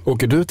 Ja.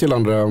 Åker du till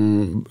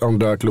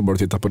andra klubbar och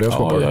tittar på deras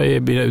shoppar? Ja,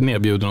 jag är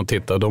nedbjuden att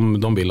titta.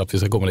 De vill att vi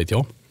ska komma dit,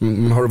 ja.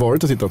 Men har du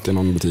varit och tittat i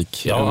någon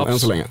butik än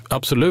så länge?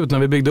 Absolut. När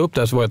vi byggde upp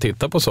det här så var jag och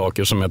tittade på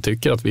saker som jag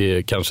tycker att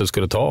vi kanske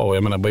skulle ta. Och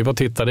jag menar, vi var och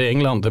tittade i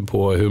England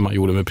på hur man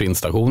gjorde med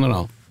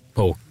printstationerna.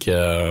 Och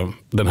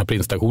den här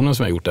printstationen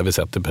som jag gjort, där vi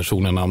sätter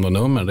personen, namn och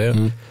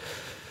nummer.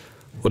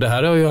 Och det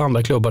här har ju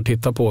andra klubbar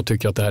tittat på och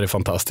tycker att det här är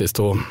fantastiskt.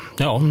 Och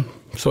ja,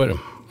 så är det.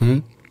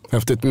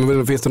 Häftigt.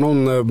 Men finns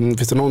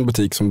det någon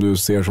butik som du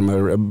ser som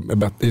är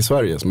i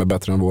Sverige som är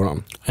bättre än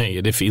våran?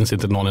 Nej, det finns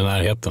inte någon i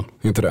närheten.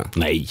 Inte det?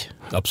 Nej,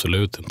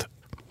 absolut inte.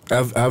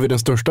 Är vi den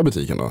största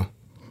butiken då?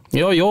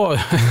 Ja.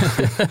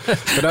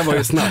 Det där var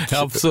ju snack.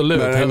 Absolut.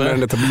 När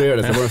den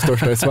etablerades, det var den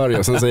största i Sverige.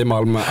 Och sen säger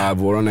Malmö,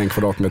 våran är 1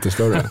 kvadratmeter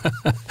större.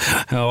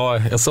 Ja,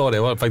 jag sa det.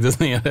 Jag var faktiskt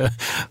nere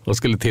och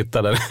skulle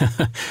titta där.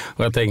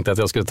 Och jag tänkte att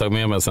jag skulle ta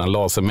med mig en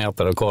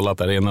lasermätare och kolla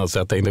där inne. Så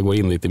jag tänkte gå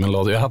in lite i min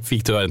laser. Jag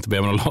fick tyvärr inte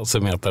med mig någon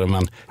lasermätare,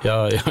 men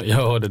jag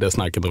hörde det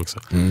snacket också.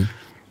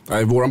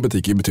 Nej, våran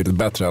butik är betydligt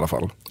bättre i alla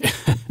fall.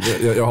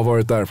 Jag har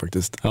varit där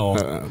faktiskt. Ja.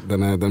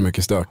 Den är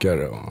mycket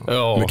stökigare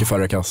och mycket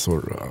färre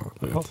kassor.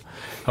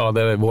 Ja,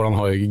 våran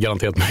har ju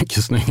garanterat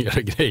mycket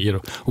snyggare grejer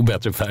och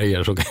bättre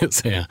färger, så kan jag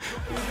säga.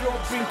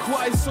 Robin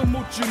Quaison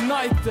mot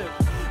United.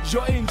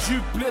 Jag är en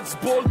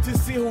djupledsboll till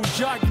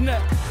CH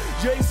Jagnet.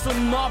 Jag är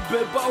som Nabbe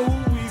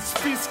Bahois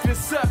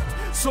fiskrecept.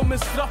 Som en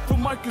straff för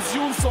Marcus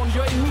Jonsson.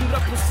 Jag är 100%.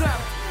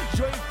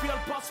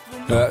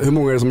 Hur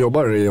många är det som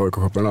jobbar i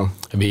AIK-shopparna?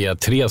 Vi är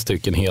 3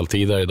 stycken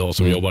heltidare idag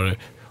som jobbar.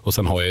 Och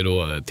sen har jag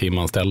då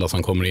timanställda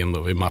som kommer in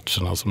då i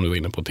matcherna som du var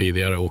inne på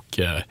tidigare, och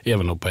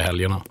även då på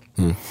helgerna.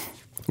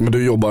 Men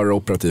du jobbar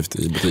operativt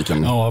i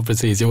butiken? Ja,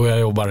 precis. Jo, jag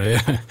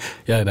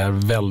är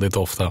där väldigt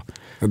ofta.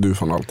 Är du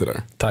fan alltid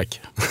där?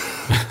 Tack.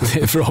 Det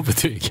är bra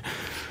betyg.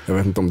 Jag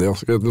vet inte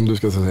om du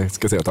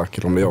ska säga tack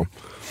eller om det är jag.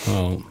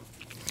 Ja.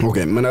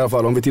 Okej, men i alla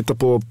fall om vi tittar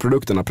på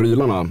produkterna,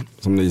 prylarna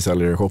som ni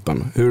säljer i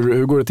shoppen.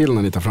 Hur går det till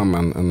när ni tar fram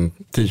en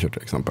t-shirt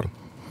till exempel?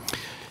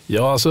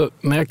 Ja, alltså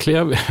när jag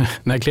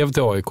klev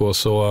till AIK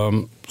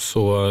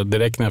så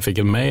direkt när jag fick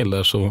en mail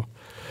där så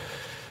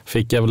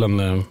fick jag väl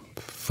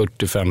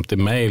 40-50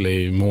 mejl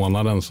i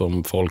månaden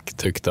som folk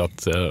tyckte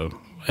att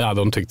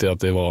de tyckte att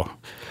det var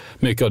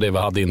mycket av det vi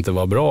hade inte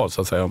var bra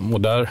så att säga.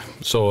 Och där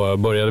så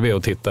började vi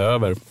att titta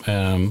över.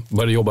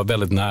 Började jobba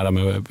väldigt nära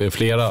med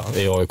flera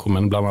i AIK,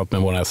 men bland annat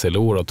med vår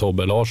SLO och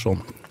Tobbe Larsson.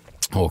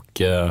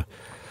 Och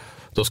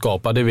då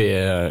skapade vi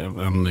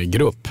en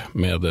grupp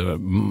med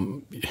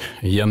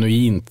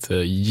genuint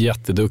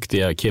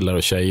jätteduktiga killar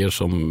och tjejer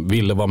som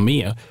ville vara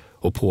med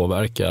och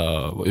påverka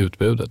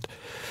utbudet.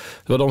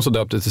 Det var de som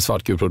döpte till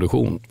Svartgul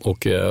Produktion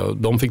och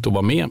de fick då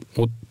vara med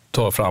och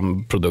ta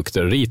fram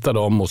produkter, rita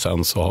dem och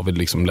sen så har vi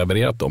liksom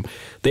levererat dem.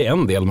 Det är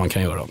en del man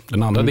kan göra.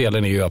 Den andra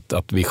delen är ju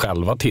att vi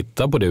själva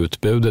tittar på det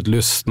utbudet,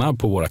 lyssnar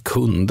på våra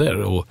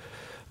kunder och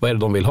vad är det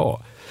de vill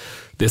ha.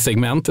 Det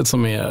segmentet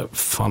som är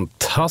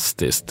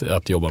fantastiskt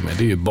att jobba med,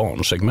 det är ju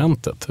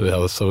barnsegmentet.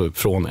 Alltså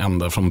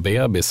ända från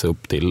bebis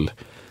upp till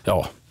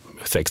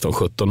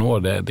 16-17 år,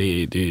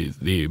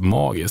 det är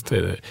magiskt.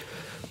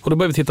 Och då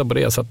behöver vi titta på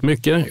det. Så att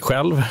mycket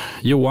själv,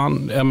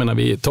 Johan,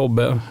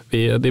 Tobbe,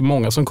 det är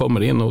många som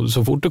kommer in och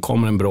så fort det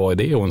kommer en bra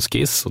idé och en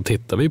skiss så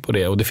tittar vi på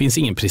det. Och det finns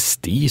ingen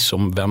prestige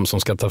om vem som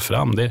ska ta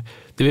fram det.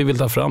 Det vi vill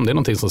ta fram, det är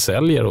någonting som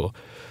säljer. Och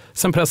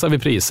sen pressar vi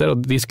priser och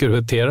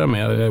diskuterar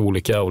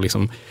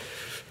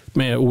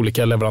med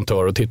olika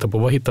leverantörer och tittar på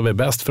vad hittar vi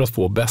bäst för att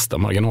få bästa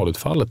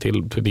marginalutfallet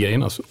till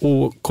grejerna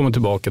och kommer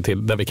tillbaka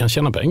till där vi kan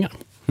tjäna pengar.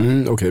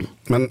 Okej.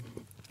 Men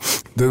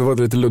det var ett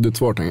lite luddigt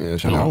svar,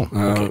 känner jag.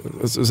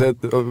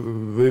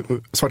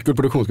 Svartgul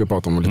Produktion ska jag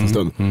prata om en liten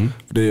stund.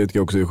 Det tycker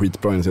jag också är ett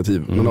skitbra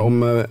initiativ. Men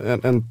om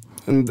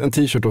en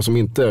t-shirt då som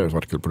inte är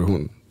Svartgul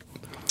Produktion?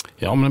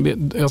 Ja, men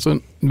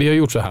vi har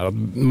gjort så här att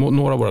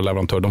några av våra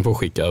leverantörer de får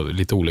skicka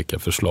lite olika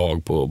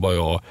förslag på vad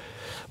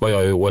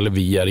jag eller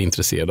vi är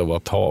intresserade av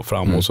att ha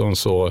fram och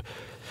så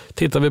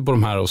tittar vi på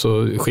de här och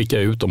så skickar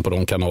jag ut dem på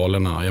de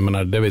kanalerna. Jag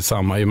menar, det är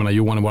samma. Jag menar,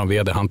 Johan är vår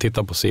vd, han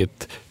tittar på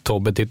sitt,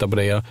 Tobbe tittar på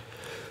det.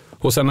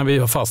 Och sen när vi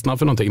har fastnat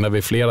för någonting, när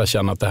vi flera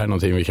känner att det här är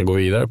någonting vi kan gå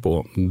vidare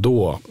på,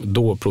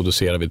 då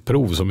producerar vi ett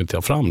prov som vi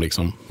tar fram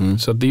liksom.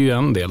 Så det är ju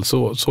en del,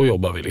 så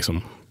jobbar vi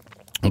liksom.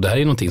 Och det här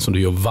är någonting som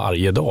du gör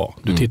varje dag.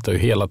 Du tittar ju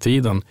hela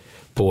tiden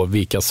på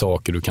vilka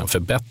saker du kan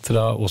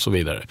förbättra och så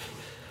vidare.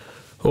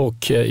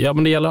 Och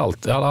men det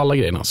gäller alla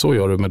grejerna, så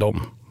gör du med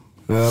dem.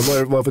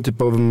 Vad för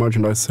typ av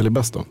merchandise säljer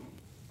bäst då?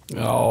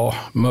 Ja,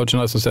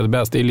 merchandise som säljer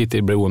bäst, det är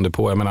lite beroende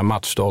på. Jag menar,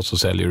 matchdag så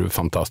säljer du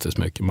fantastiskt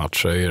mycket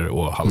matchtröjor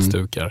och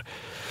halsdukar.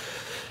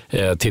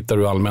 Tittar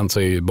du allmänt så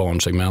är ju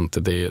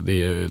barnsegmentet, det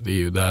är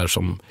ju där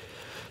som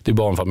det är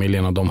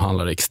barnfamiljerna, de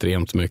handlar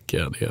extremt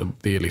mycket.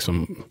 Det är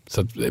liksom,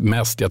 så att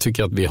mest, jag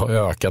tycker att vi har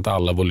ökat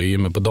alla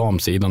volymer på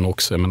damsidan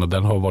också. Jag menar,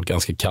 den har varit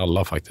ganska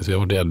kalla faktiskt. Vi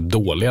har varit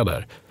dåliga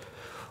där.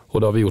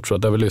 Och då har vi gjort så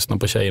att där vi lyssnar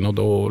på tjejerna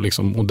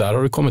och där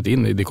har det kommit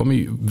in, det kommer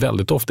ju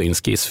väldigt ofta in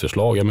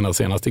skissförslag. Jag menar,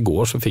 senast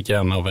igår så fick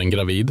jag en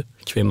gravid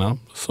kvinna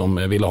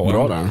som ville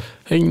ha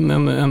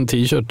en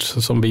t-shirt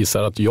som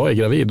visar att jag är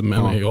gravid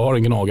men jag har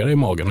en gnagare i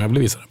magen och jag vill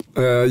visa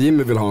det.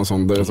 Jimmy vill ha en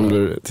sån där,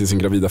 som till sin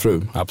gravida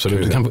fru.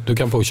 Absolut, du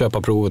kan få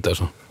köpa provet där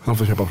så. Han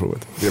får köpa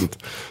provet, grymt.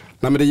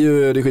 Nej, men det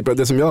är skitbra.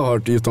 Det som jag har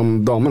hört just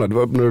om damerna, det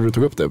var när du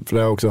tog upp det, för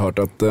det har jag också hört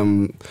att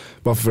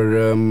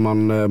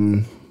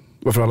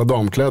varför alla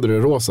damkläder är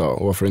rosa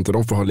och varför inte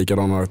de får ha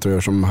likadana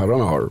tröjor som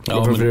herrarna har.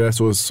 Varför är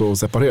det så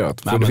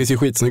separerat? För det finns ju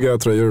skitsnygga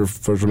tröjor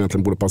som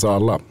egentligen borde passa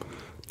alla.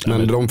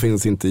 Men de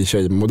finns inte i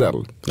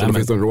tjejmodell. Då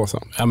finns de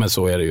rosa. Ja, men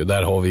så är det ju.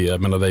 Där har vi,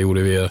 jag menar, där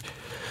gjorde vi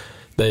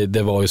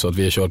det var ju så att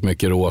vi har kört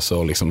mycket rosa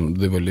och liksom,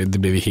 det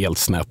blev helt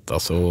snett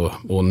alltså,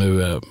 och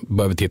nu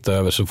börjar vi titta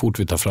över, så fort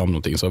vi tar fram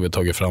någonting så har vi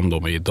tagit fram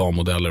dem i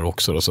dammodeller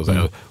också och, så att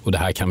säga. Och det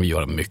här kan vi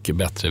göra mycket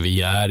bättre.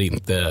 Vi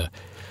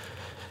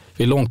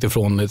är långt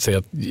ifrån att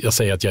jag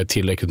säger att jag är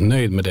tillräckligt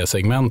nöjd med det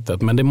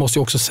segmentet, men det måste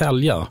ju också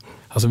sälja.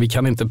 Alltså vi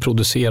kan inte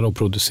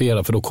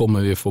producera för då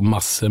kommer vi få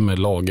massor med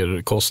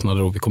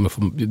lagerkostnader och vi kommer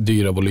få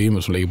dyra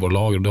volymer som ligger på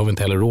lager och det har vi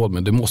inte heller råd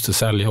med. Det måste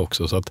sälja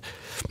också. Så att,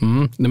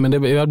 men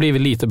det har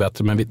blivit lite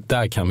bättre, men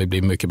där kan vi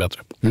bli mycket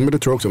bättre. Men det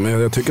tror jag också, men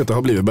jag tycker att det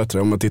har blivit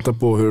bättre. Om man tittar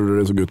på hur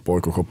det såg ut på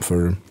AIK Shop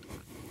för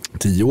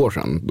 10 år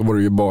sedan, då var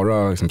det ju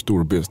bara liksom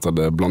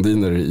storbystade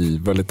blondiner i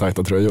väldigt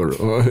tajta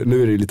tröjor. Och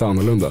nu är det lite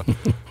annorlunda.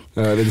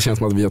 Det känns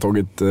som att vi har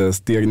tagit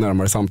steg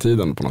närmare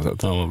samtiden på något sätt.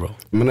 Ja, vad bra.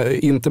 Men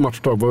inte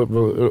matchdag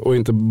och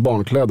inte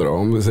barnkläder då.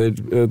 Om vi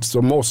säger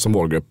som oss som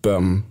målgrupp,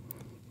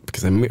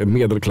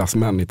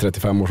 medelklassmän i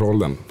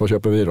 35-årsåldern, vad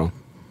köper vi då?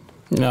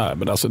 Ja,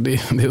 men alltså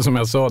det som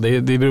jag sa,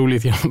 det beror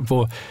lite grann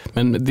på,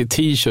 men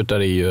t-shirtar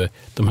är ju,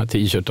 de här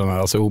t-shirtarna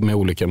alltså med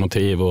olika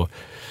motiv och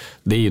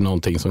det är ju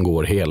någonting som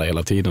går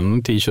hela tiden.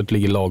 En t-shirt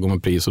ligger lagom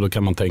med pris och då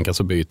kan man tänka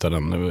sig byta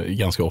den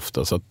ganska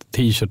ofta. Så att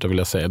t-shirtar vill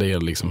jag säga, det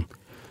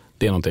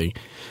är någonting.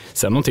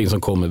 Sen någonting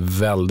som kommer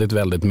väldigt,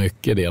 väldigt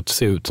mycket, det är att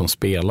se ut som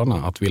spelarna.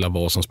 Att vilja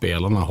vara som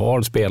spelarna.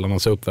 Har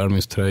spelarnas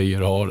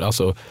uppvärmningströjor,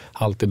 alltså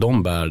allt det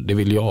de bär, det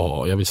vill jag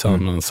ha. Jag vill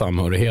samla en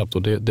samhörighet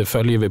och det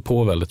följer vi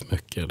på väldigt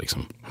mycket.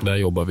 Liksom. Där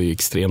jobbar vi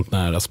extremt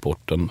nära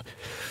sporten.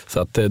 Så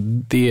att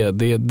det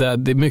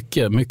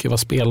är mycket vad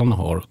spelarna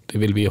har. Det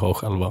vill vi ha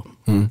själva.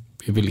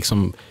 Vi vill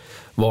liksom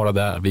vara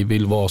där. Vi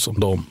vill vara som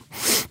dem.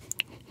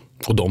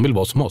 Och de vill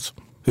vara som oss.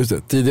 Just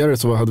det. Tidigare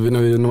så hade vi,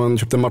 när man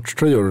köpte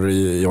matchtröjor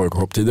i AIK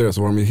Shop tidigare,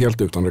 så var de ju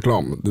helt utan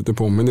reklam. Det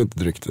påminner inte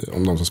direkt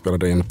om de som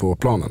spelade in på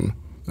planen.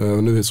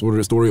 Nu så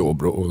det står i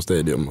Åbro och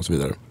Stadium och så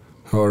vidare.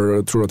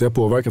 Tror du att det har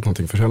påverkat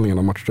någonting försäljningen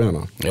av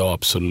matchtröjorna? Ja,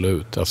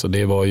 absolut. Alltså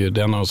det var ju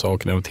den av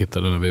sakerna vi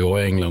tittade när vi var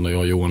i England och jag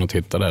och Johan och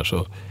tittade där,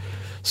 så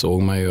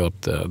såg man ju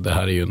att det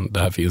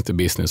här finns det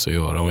business att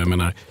göra. Och jag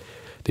menar,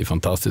 det är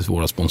fantastiskt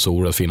våra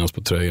sponsorer att finnas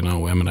på tröjorna,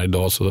 och jag menar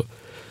idag så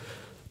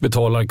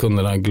betalar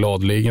kunderna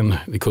gladeligen,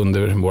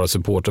 våra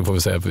supporter får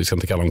vi säga, för vi ska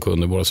inte kalla dem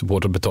kunder, våra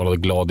supporter betalar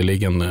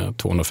gladeligen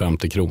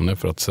 250 kronor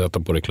för att sätta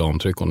på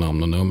reklamtryck och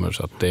namn och nummer,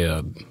 så att det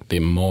är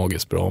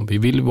magiskt bra. Vi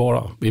vill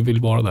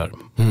vara där.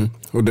 Mm.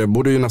 Och det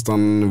borde ju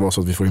nästan vara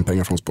så att vi får in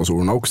pengar från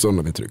sponsorerna också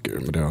när vi trycker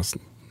med deras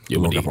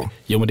logga på.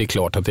 Jo, men det är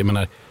klart att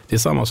det är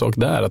samma sak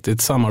där, att det är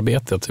ett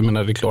samarbete. Att, det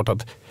är klart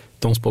att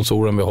de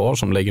sponsorer vi har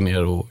som lägger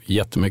ner och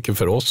jättemycket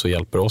för oss och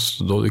hjälper oss,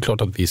 då är det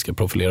klart att vi ska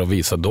profilera och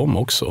visa dem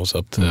också. Så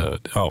att,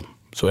 ja,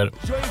 så är det.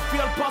 Jag är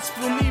fel pass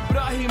från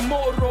Ibrahim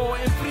Moro,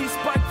 en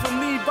frispark från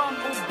Ivan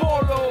och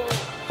Boro.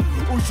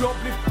 Och jag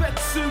blir fett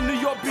sur när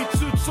jag byts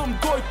ut som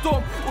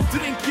Goitom och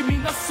dränker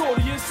mina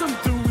sorger som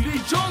Dooley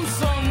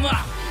Johnson.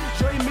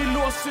 Jag är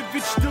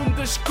Milosevic,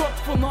 dunderskott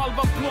från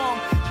halva plan.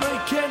 Jag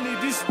är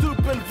Kennedys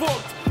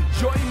dubbelvolt.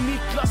 Jag är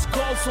Niklas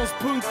Karlssons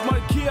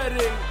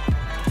punktmarkering.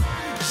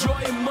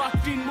 Jag är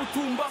Martin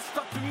Mutumbas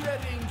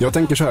tatuering. Jag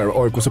tänker så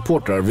här,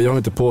 AIK-supportrar, vi har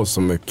inte på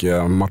så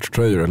mycket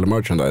matchtröjor eller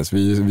merchandise.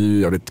 Vi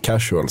gör lite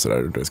casual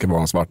sådär. Det ska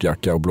vara en svart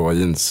jacka och blåa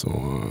jeans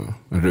och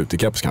en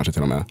rutig keps kanske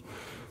till och med.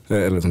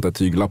 Eller sånt där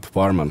tyglapp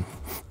på armen.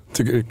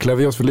 Klär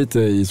vi oss för lite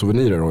i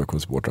souvenirer,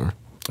 AIK-supportrar?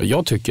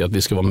 Jag tycker att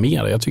vi ska vara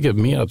mer. Jag tycker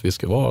mer att vi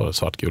ska vara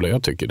svartgula.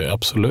 Jag tycker det,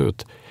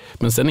 absolut.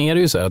 Men sen är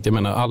det ju så här att jag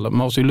menar, man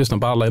måste ju lyssna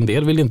på alla. En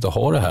del vill inte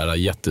ha det här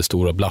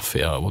jättestora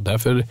blaffiga, och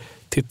därför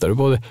tittar du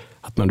på det.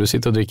 Att när du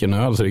sitter och dricker en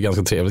öl så är det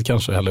ganska trevligt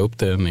kanske att hälla upp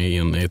den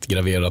i ett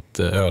graverat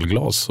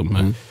ölglas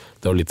som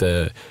det har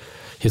lite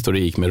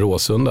historik med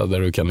Råsunda, där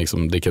du kan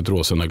liksom dricka ett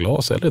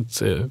Råsunda-glas eller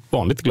ett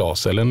vanligt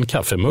glas eller en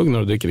kaffemugg när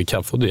du dricker ditt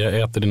kaffe och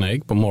äter dina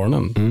ägg på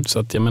morgonen. Så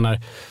att jag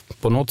menar,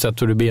 på något sätt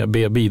får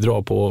du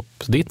bidra på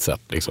ditt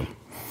sätt liksom.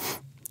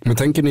 Men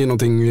tänker ni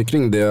någonting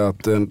kring det,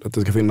 att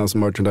det ska finnas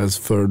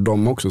merchandise för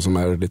dem också som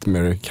är lite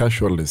mer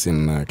casual i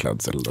sin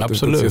klädsel?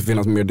 Absolut. Att det ska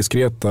finnas mer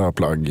diskreta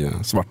plagg,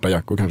 svarta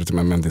jackor kanske till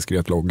och med en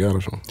diskret logga eller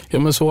så? Ja,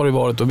 men så har det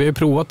varit, och vi har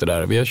provat det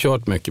där. Vi har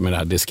kört mycket med det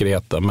här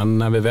diskreta, men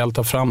när vi väl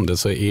tar fram det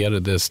så är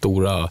det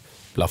stora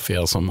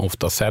blaffiga som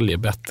ofta säljer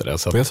bättre.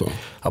 Så att, det är så?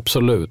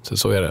 Absolut,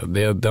 så är det.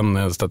 Det är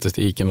den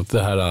statistiken, att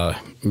det här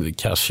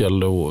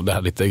casual och det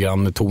här lite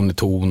grann ton i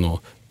ton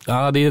och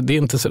ja, det är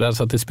inte så där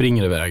så att det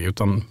springer iväg,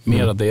 utan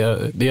mer att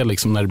det är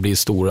liksom när det blir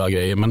stora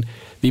grejer. Men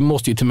vi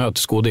måste ju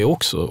tillmötesgå det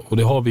också, och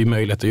det har vi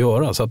möjlighet att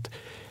göra. Så att,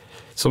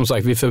 som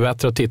sagt, vi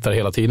förbättrar och tittar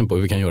hela tiden på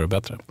hur vi kan göra det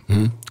bättre.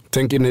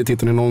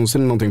 Tittar ni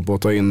någonsin någonting på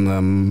att ta in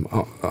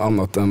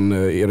annat än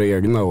era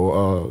egna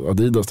och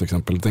Adidas till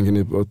exempel? Tänker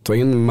ni på att ta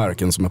in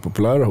märken som är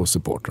populära hos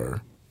supportrar?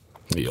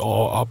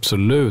 Ja,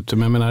 absolut.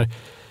 Men jag menar,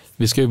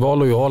 vi ska ju vara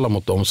lojala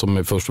mot dem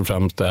som först och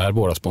främst är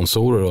våra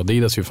sponsorer, och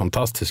Adidas är ju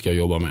fantastiska att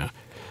jobba med.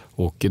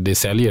 Och det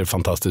säljer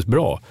fantastiskt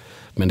bra.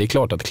 Men det är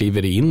klart att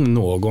kliver det in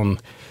någon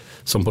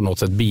som på något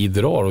sätt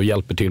bidrar och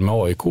hjälper till med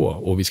AIK,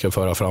 och vi ska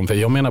föra fram. För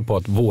jag menar på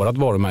att vårat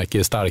varumärke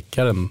är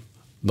starkare än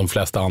de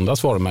flesta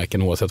andras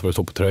varumärken oavsett vad det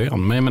står på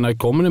tröjan. Men jag menar,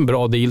 kommer en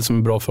bra deal som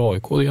är bra för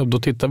AIK, då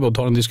tittar vi och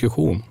tar en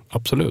diskussion.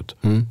 Absolut.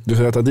 Du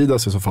säger att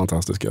Adidas är så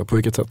fantastiska. På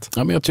vilket sätt?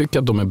 Ja, men jag tycker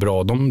att de är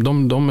bra.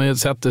 De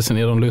sätter sig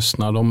ner, de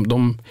lyssnar,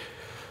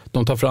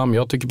 de tar fram,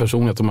 jag tycker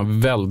personligen att de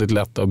är väldigt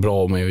lätta och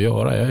bra med att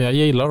göra. Jag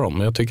gillar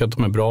dem. Jag tycker att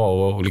de är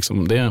bra och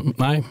liksom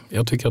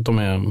jag tycker att de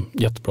är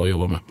jättebra att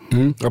jobba med.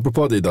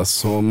 Apropå Adidas,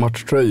 så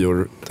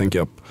matchtröjor tänker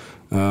jag.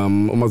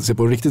 Om man ser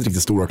på riktigt,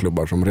 riktigt stora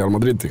klubbar som Real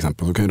Madrid till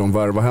exempel, så kan ju de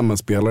värva hem en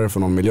spelare för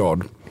någon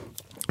miljard.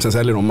 Sen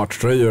säljer de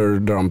matchtröjor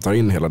där de tar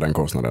in hela den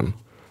kostnaden.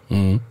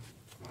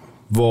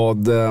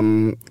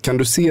 Kan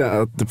du se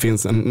att det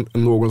finns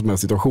någon som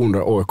helst situation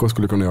där AIK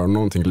skulle kunna göra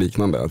någonting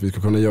liknande? Att vi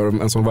skulle kunna göra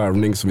en sån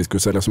värvning så vi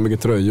skulle sälja så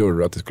mycket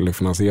tröjor att det skulle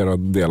finansiera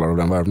delar av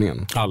den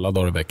värvningen? Alla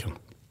dagar i veckan.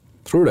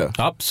 Tror du det?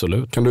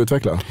 Absolut. Kan du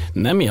utveckla?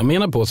 Nej, men jag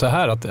menar på så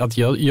här att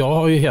jag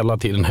har ju hela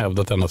tiden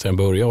hävdat ända sedan jag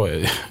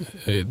började,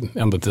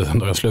 ända till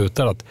då jag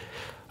slutar,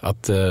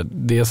 att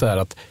det är så här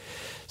att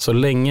så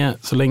länge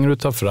du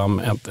tar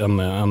fram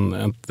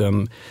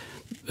en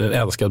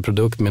älskad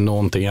produkt med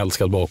någonting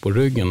älskad bak på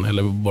ryggen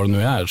eller vad det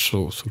nu är,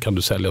 så kan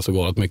du sälja så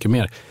galet mycket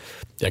mer.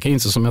 Jag kan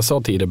inte, som jag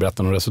sa tidigare,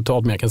 berätta något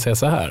resultat, men jag kan säga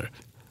så här,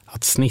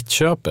 att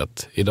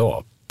snittköpet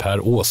idag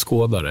per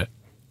åskådare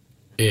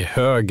är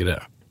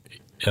högre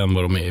än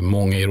vad de är i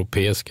många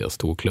europeiska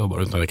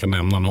storklubbar, utan jag kan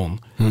nämna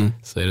någon.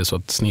 Så är det så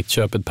att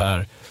snittköpet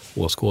per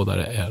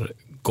åskådare är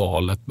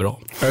galet bra.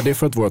 Är det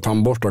för att våra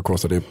tandborstar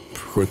kostar typ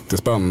 70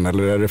 spänn,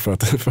 eller är det för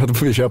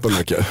att vi köper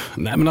mycket?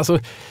 Nej, men alltså,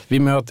 vi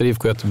möter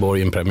IFK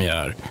Göteborg i en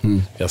premiär.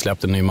 Jag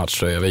släppte en ny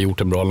matchtröja. Vi har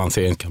gjort en bra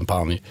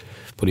lanseringskampanj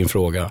på din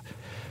fråga.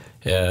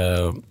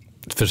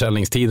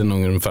 försäljningstiden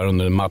ungefär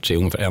under en match är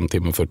ungefär 1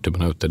 timme och 40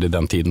 minuter. Det är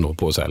den tiden då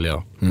på att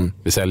sälja.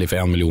 Vi säljer för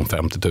 1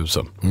 050 000.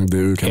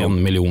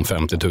 1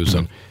 050 000.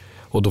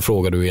 Och då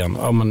frågar du igen,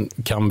 ja, men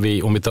kan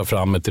vi, om vi tar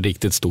fram ett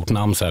riktigt stort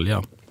namn,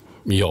 sälja?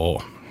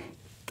 Ja.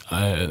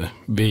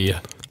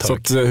 Så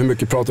att, hur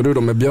mycket pratar du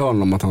då med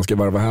Björn om att han ska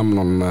värva hem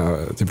någon,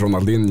 typ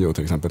Ronaldinho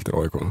till exempel till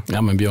AIK?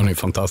 Ja, men Björn är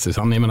fantastisk.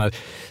 Jag menar,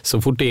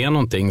 så fort det är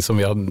någonting som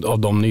vi har, av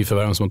de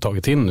nyförvärven som har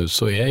tagit in nu,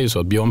 så är det ju så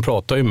att Björn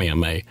pratar ju med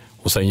mig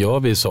och sen gör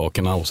vi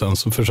sakerna och sen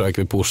så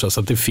försöker vi pusha,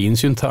 så att det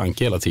finns ju en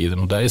tanke hela tiden,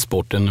 och där är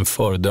sporten en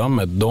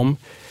föredöme.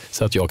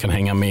 Så att jag kan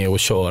hänga med och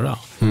köra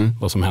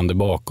vad som händer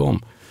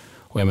bakom.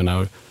 Och jag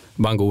menar,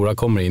 Bangura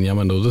kommer in, ja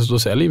men då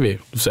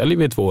säljer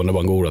vi 200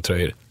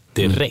 Bangura-tröjor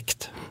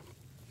direkt.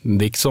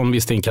 Dixon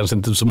visste kanske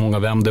inte så många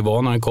vem det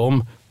var när han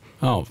kom.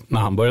 Ja,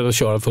 när han började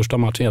köra första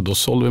matchen, då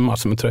sålde vi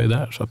massor med tröjor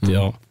där. Så att,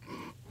 ja.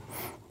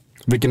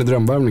 Vilken är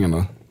drömvärvningen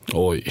då?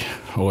 Oj.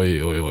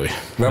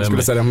 Vem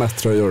skulle sälja mest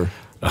tröjor?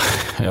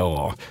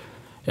 Ja,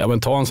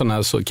 men ta en sån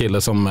här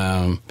kille som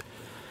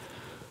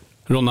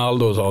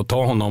Ronaldo,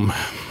 ta honom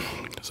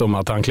som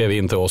att han klev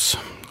in till oss.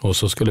 Och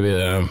så skulle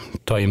vi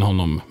ta in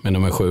honom med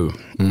nummer 7.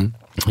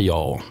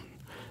 Ja,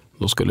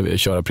 då skulle vi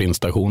köra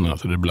printstationen,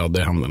 alltså det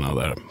bladde i händerna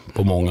där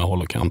på många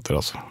håll och kanter.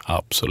 Alltså.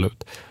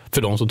 Absolut.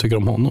 För de som tycker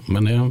om honom.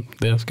 Men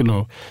det skulle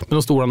nog, med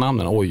de stora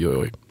namnen,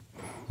 oj.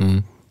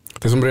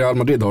 Det som Real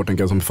Madrid har,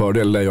 tänker jag, som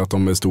fördel är ju att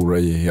de är stora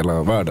i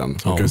hela världen. De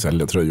kan ju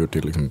sälja tröjor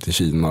till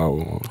Kina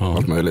och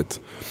allt möjligt.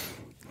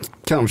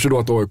 Kanske då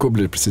att AIK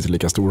blir precis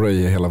lika stora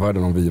i hela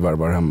världen om vi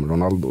värvar hem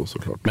Ronaldo,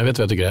 såklart. Men vet du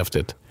vad jag tycker är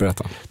häftigt?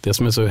 Berätta. Det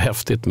som är så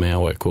häftigt med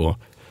AIK,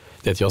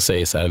 det är att jag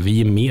säger så här,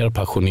 vi är mer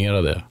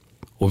passionerade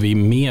och vi är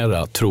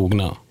mera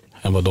trogna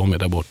än vad de är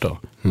där borta.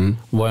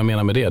 Vad jag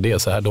menar med det är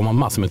så här, de har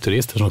massor med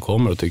turister som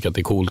kommer och tycker att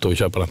det är coolt att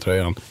köpa den här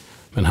tröjan.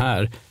 Men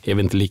här är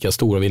vi inte lika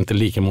stora, vi är inte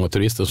lika många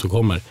turister som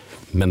kommer.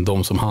 Men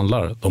de som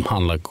handlar, de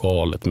handlar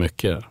galet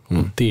mycket. Och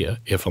det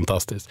är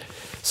fantastiskt.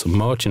 Så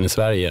merchen i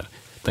Sverige,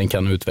 den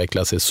kan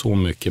utveckla sig så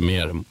mycket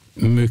mer.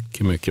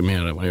 Mycket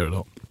mer än vad den gör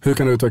idag. Hur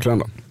kan du utveckla den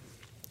då?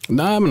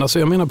 Nej, men alltså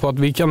jag menar på att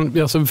vi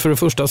kan, alltså för det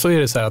första så är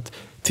det så här att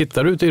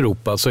tittar du ut i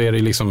Europa så är det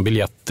liksom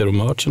biljetter och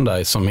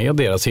merchandise som är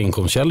deras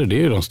inkomstkällor, det är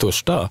ju de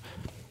största.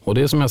 Och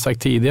det är som jag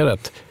sagt tidigare,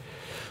 att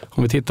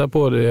om vi tittar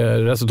på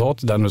det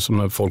resultatet där nu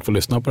som folk får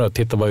lyssna på det här,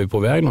 titta var vi är på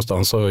väg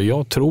någonstans, så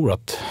jag tror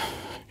att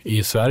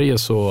i Sverige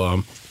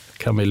så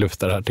kan vi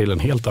lyfta det här till en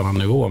helt annan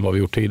nivå än vad vi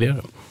gjort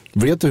tidigare.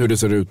 Vet du hur det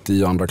ser ut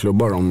i andra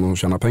klubbar om de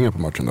tjänar pengar på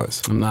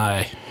merchandise?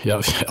 Nej,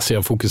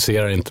 jag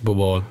fokuserar inte på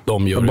vad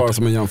de gör. Bara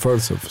som en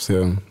jämförelse.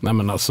 Nej,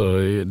 men alltså,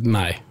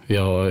 nej.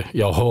 Jag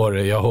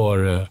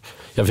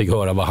fick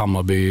höra vad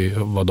Hammarby,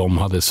 vad de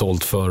hade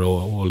sålt för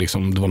och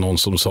liksom, det var någon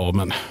som sa,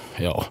 men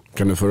ja.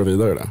 Kan du föra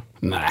vidare det?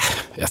 Nej,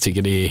 jag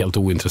tycker det är helt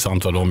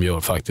ointressant vad de gör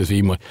faktiskt.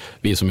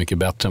 Vi är så mycket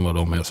bättre än vad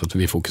de är, så att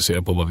vi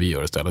fokuserar på vad vi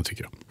gör istället,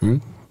 tycker jag.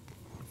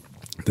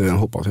 Det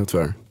hoppas jag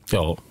tyvärr.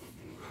 Ja.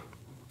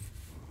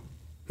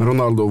 Men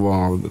Ronaldo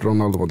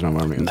var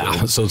drömvärvningen.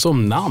 Nej, så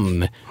som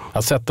namn.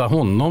 Att sätta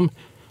honom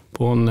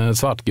på en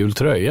svartgul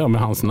tröja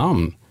med hans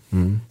namn.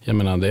 Jag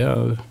menar, det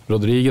är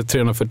Rodriguez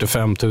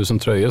 345 000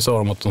 tröjor sa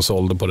de att de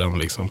sålde på den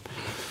liksom.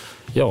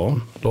 Ja,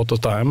 låt oss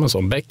ta hem en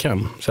sån.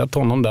 Beckham, sätt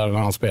honom där när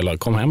han spelar.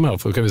 Kom hem här,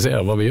 så ska vi se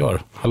vad vi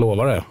gör. Jag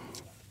lovar det.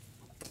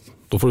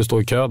 Då får du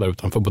stå i kö där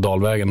utanför på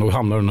Dalvägen. Då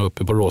hamnar du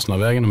uppe på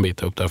Råsnavägen en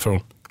bit upp därifrån.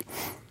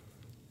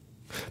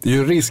 Det är ju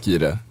en risk i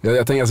det.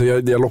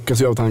 Jag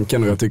lockas ju av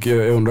tanken och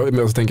jag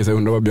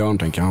undrar vad Björn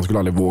tänker. Han skulle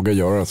aldrig våga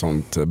göra ett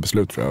sånt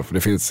beslut för det. För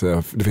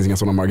det finns inga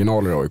sådana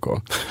marginaler i AIK.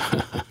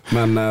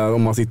 Men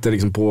om man sitter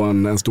liksom på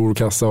en stor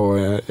kassa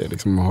och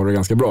liksom har det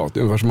ganska bra. Det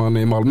är ungefär som man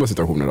är i Malmö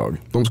situation idag.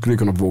 De skulle ju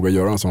kunna våga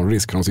göra en sån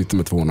risk när de sitter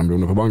med 200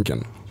 miljoner på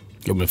banken.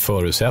 Jo, men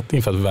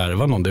förutsättning för att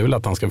värva någon, det är väl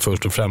att han ska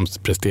först och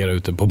främst prestera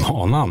ute på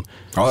banan.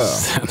 Ja.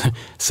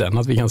 Sen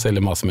att vi kan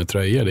sälja massor med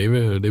tröjor, det är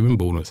väl en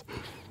bonus.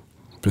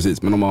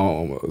 Precis, men om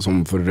man,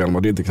 som för Real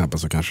Madrid till exempel,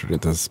 så kanske det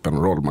inte spelar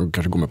någon roll. Man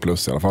kanske går med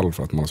plus i alla fall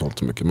för att man har sålt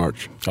så mycket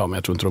merch. Ja, men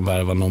jag tror inte de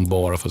värvar någon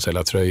bara för att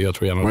sälja tröjor. Jag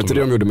tror gärna var inte det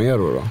de gjorde med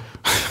Eero då?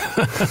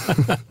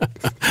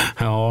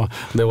 Ja,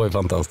 det var ju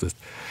fantastiskt.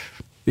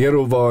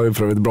 Eero var ju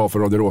för övrigt bra för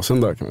Radio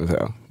Råsunda, kan man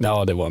säga.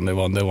 Ja, det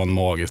var en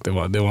magiskt.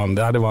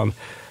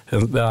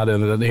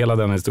 Hela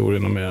den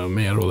historien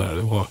med Eero där.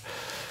 Det var,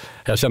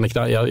 jag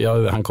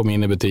kände han kom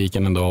in i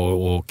butiken en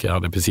dag och jag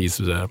hade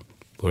precis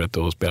börjat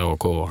att spela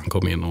AK och han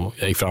kom in och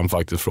jag gick fram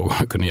faktiskt och frågade om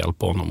jag kunde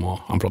hjälpa honom och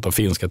han pratade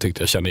finska,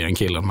 tyckte jag kände igen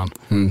killen, men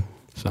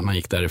sen han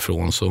gick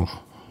därifrån så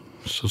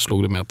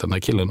slog det med att den där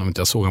killen, om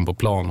inte jag såg han på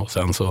plan, och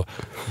sen så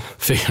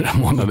 4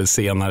 månader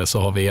senare så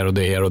har vi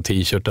Eero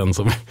t-shirten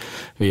som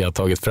vi har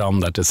tagit fram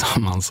där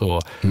tillsammans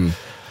och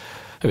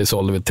vi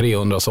sålde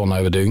 300 sådana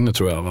över dygnet,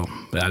 tror jag.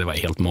 Det var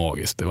helt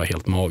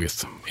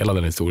magiskt. Hela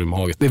den historien är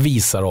magisk. Det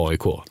visar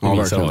AIK.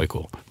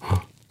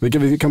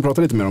 Vi kan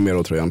prata lite mer om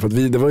Eero-tröjan. För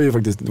att det var ju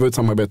faktiskt ett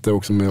samarbete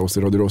också med oss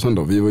i Radio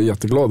Råsunda. Vi var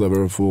jätteglada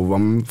över att få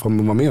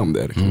vara med om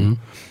det. Liksom.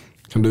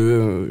 Kan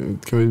du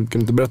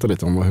inte berätta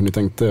lite om hur ni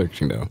tänkte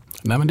kring det?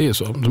 Nej, men det är ju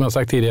så. Som jag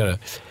sagt tidigare.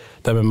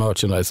 det med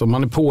merchandise. Och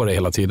man är på det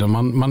hela tiden.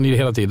 Man är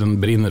hela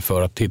tiden brinner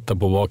för att titta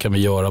på vad kan vi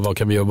göra,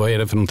 vad är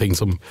det för någonting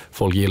som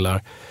folk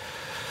gillar.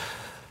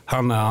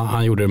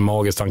 Han gjorde det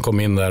magiskt, han kom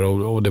in där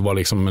och det var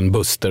liksom en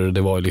buster,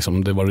 det var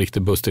en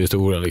riktig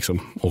busterhistoria liksom.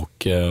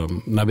 Och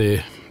när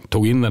vi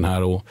tog in den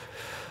här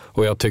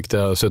och jag tyckte,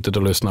 jag suttit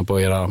och lyssnat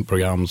på era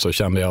program, så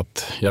kände jag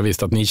att jag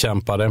visste att ni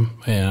kämpade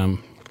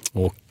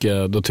och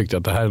då tyckte jag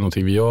att det här är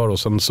någonting vi gör, och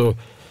sen så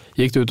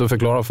gick det ut och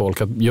förklara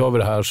folk att gör vi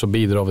det här så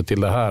bidrar vi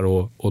till det här,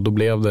 och då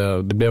blev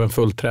det blev en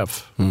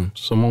fullträff.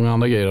 Så många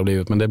andra grejer har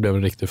blivit, men det blev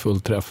en riktig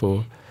fullträff.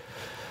 Och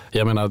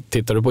jag menar,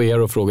 tittar du på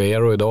Eero och frågar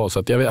Eero idag, så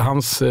att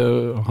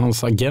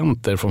hans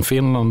agenter från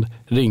Finland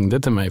ringde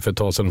till mig för ett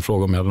tag sedan och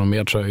frågade om jag hade någon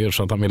mer tröjor,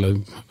 så att han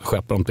ville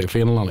skeppa dem till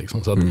Finland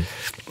liksom. Så att,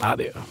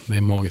 det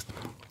är magiskt.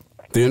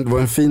 Det var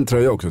en fin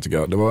tröja också tycker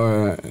jag. Det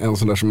var en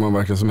sån där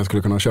som jag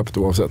skulle kunna ha köpt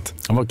oavsett.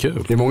 Ja, vad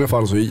kul. I många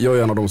fall så jag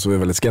är en av dem som är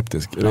väldigt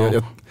skeptisk.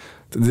 Ja.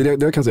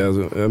 Det jag kan säga,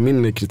 alltså,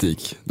 min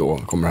kritik då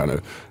kommer här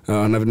nu.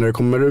 När det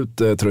kommer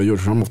ut tröjor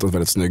så är de oftast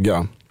väldigt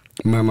snygga.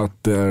 Men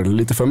att det är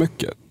lite för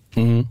mycket.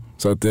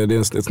 Så att det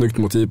är ett snyggt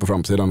motiv på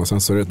framsidan, och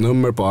sen så är det ett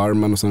nummer på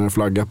armen, och sen är det en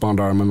flagga på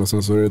andra armen, och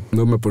sen så är det ett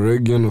nummer på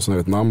ryggen, och sen är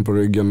det ett namn på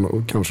ryggen,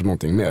 och kanske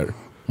någonting mer.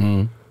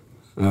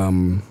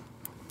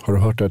 Har du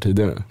hört det här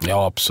tidigare?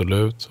 Ja,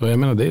 absolut. Och jag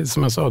menar, det är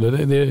som jag sa,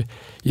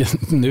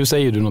 nu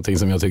säger du någonting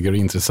som jag tycker är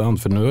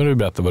intressant, för nu har du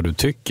berättat vad du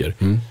tycker.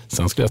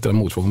 Sen skulle jag ställa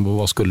motfrågan,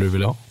 vad skulle du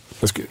vilja ha?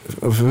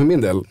 För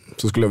min del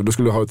så skulle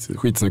jag ha ett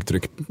skitsnyggt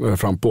tryck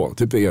fram på,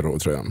 typ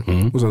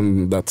Eero-tröjan. Och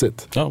sen that's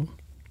it. Ja.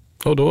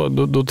 Och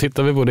då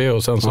tittar vi på det,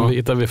 och sen så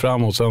hittar vi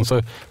fram, och sen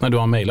så när du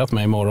har mejlat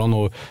mig imorgon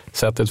och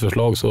sett ett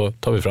förslag, så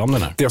tar vi fram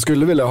den här. Det jag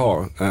skulle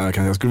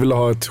vilja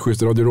ha ett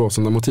schysst Radio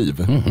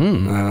Råsunda-motiv.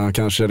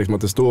 Kanske liksom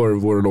att det står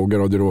vår logga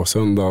Radio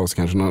Råsunda, och så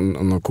kanske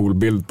någon cool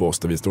bild på oss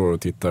där vi står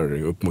och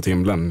tittar upp mot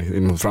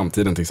himlen mot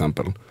framtiden till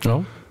exempel.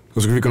 Ja.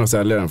 Då skulle vi kunna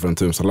sälja den för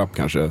 1,000-lapp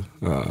kanske,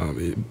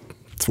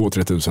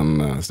 2-3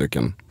 tusen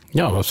stycken.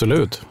 Ja,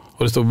 absolut.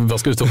 Och vad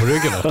ska det stå på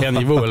ryggen då? En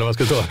nivå eller vad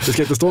ska det stå? Det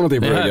ska inte stå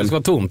någonting på ryggen. Det ska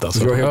vara tomt alltså.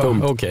 Det ska vara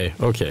helt tomt.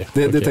 Okej.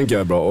 Det tänker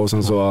jag är bra. Och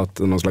sen så att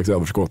någon slags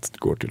överskott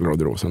går till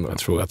Radio Råsunda. Jag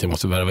tror att jag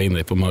måste värva in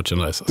dig på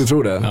merchandise. Alltså. Du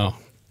tror det? Ja.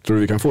 Tror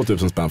du vi kan få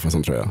 1000 spänn för en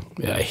sån tröja?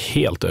 Jag är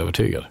helt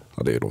övertygad.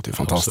 Ja, det låter ju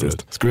fantastiskt.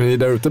 Absolut. Skulle ni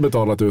där ute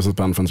betala 1000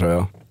 spänn för en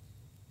tröja?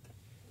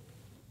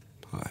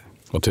 Nej.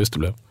 Vad tyst det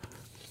blev.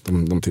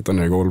 De tittar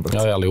ner i golvet.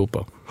 Ja,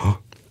 allihopa.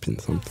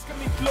 Pinsamt.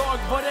 Mitt lag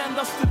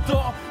varendaste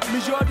dag,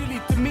 men gör det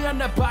lite mer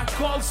när Bert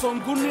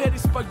Karlsson går ner i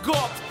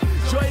spagat.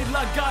 Jag är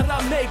Lagara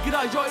Negra,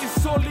 jag är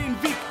Sol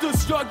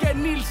Invictus, jag är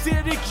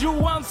Nils-Erik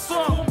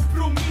Johansson.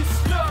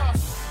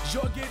 Kompromisslös,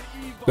 jag är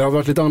Ivar. Det har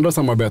varit lite andra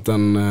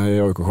samarbeten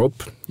i AIK Shop.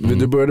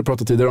 Du började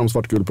prata tidigare om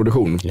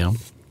svartgulproduktion. Ja.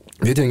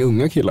 Det är ett gäng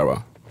unga killar,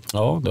 va?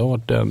 Ja, det har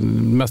varit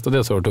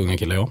mestadels har varit unga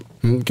killar, ja.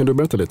 Kan du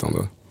berätta lite om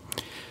det?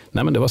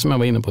 Nej, men det var som jag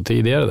var inne på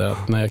tidigare där.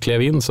 När jag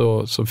klev in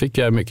så fick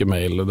jag mycket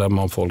mejl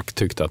där folk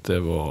tyckte att det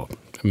var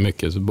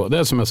mycket, det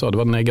är som jag sa, det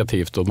var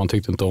negativt och man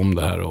tyckte inte om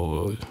det här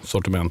och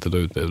sortimentet och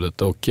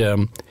utbudet. Och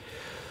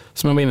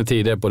som jag var inne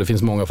tidigare på, det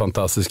finns många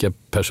fantastiska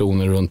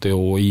personer runt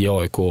i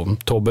AIK.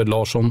 Tobbe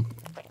Larsson,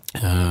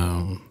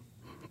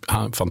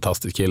 han,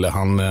 fantastisk kille,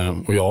 han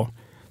och jag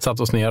satt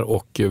oss ner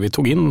och vi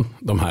tog in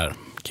de här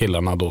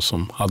killarna då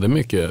som hade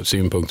mycket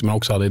synpunkter men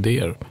också hade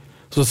idéer.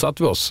 Så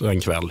satt vi oss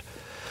en kväll.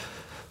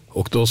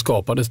 Och då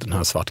skapades den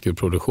här svartgul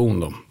produktion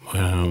då.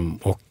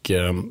 Och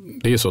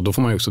det är ju så, då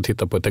får man ju också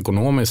titta på ett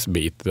ekonomiskt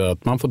bit.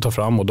 Att man får ta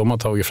fram, och de har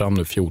tagit fram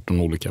nu 14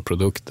 olika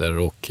produkter.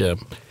 Och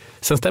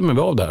sen stämmer vi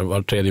av där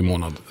var tredje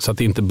månad. Så att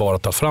det inte bara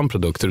tar fram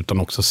produkter utan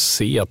också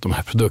se att de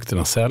här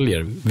produkterna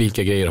säljer.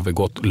 Vilka grejer har vi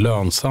gått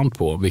lönsamt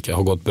på? Vilka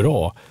har gått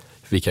bra?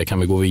 Vilka kan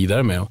vi gå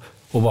vidare med?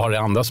 Och vad har det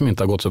andra som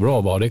inte har gått så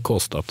bra? Vad har det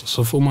kostat?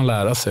 Så får man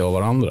lära sig av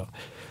varandra.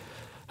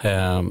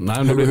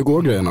 Hur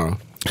går grejerna då?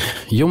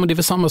 Jo, men det är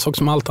väl samma sak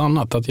som allt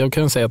annat. Att jag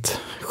kan säga att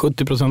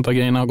 70% av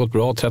grejerna har gått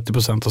bra, 30%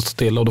 har stått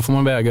stilla. Och då får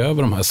man väga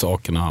över de här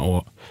sakerna.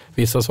 Och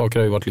vissa saker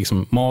har ju varit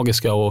liksom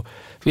magiska och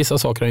vissa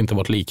saker har inte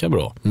varit lika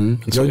bra.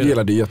 Jag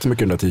gillade jättemycket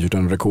den där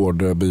t-shirten,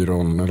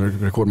 Rekordbyrån, eller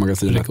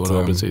Rekordmagasinet.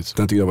 Ja, precis.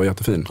 Den tyckte jag var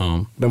jättefin.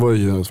 Ja. Den var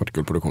ju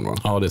svartguldproduktion, va?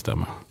 Ja, det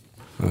stämmer.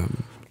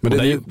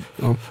 Men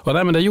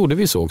men det gjorde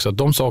vi så också. Att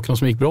de sakerna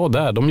som gick bra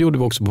där, de gjorde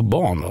vi också på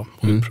barn. Då.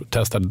 Vi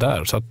testade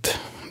där. Så att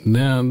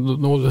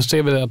då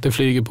ser vi att det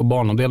flyger på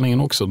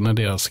barnavdelningen också när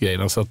deras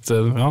grejer. Så att,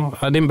 ja,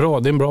 det är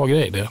en bra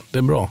grej. Det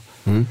är bra.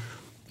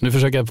 Nu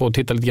försöker jag få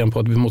titta lite grann på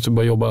att vi måste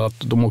börja jobba att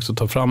de också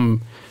tar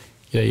fram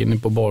grejer inne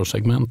på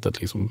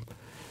barsegmentet. Liksom.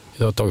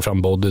 Jag har tagit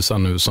fram bodysar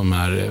nu som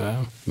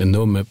är med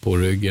nummer på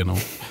ryggen. Och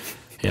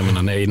jag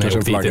menar, när jag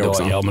åkte hit idag,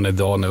 ja, men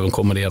idag när de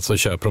kommer dit så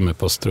köper de ett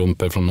par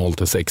strumpor från 0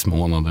 till 6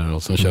 månader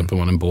och så köper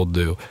man en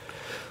body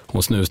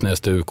och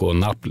snusnäsduk och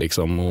napp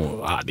liksom.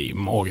 Och, det är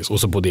magiskt. Och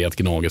så på det ett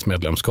Gnages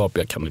medlemskap,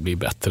 kan det bli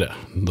bättre.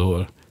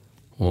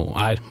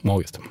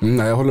 Magiskt.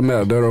 Nej, jag håller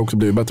med. Det har också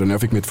blivit bättre. När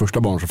jag fick mitt första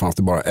barn så fanns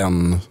det bara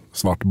en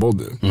svart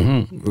body.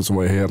 Som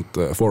var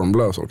helt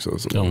formlös också.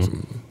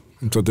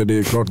 Så att det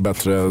är klart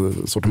bättre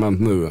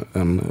sortiment nu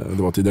än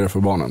det var tidigare för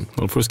barnen.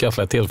 Då får du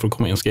skaffa ett till för att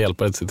komma in och ska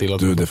hjälpa dig till att...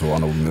 Du, det får vara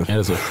nog nu. Är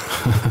det så?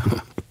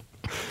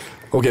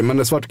 Okej,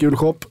 men svartgul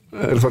shop,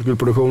 eller svartgul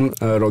produktion,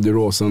 Radio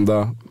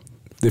Råsunda.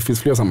 Det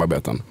finns fler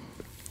samarbeten.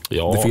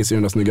 Ja. Det finns ju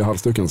den där snygga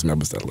halsduken som jag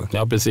beställde.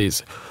 Ja,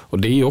 precis. Och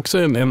det är ju också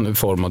en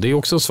form, och det är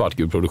också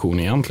svartgul produktion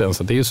egentligen.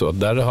 Så det är ju så att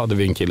där hade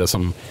vi en kille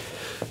som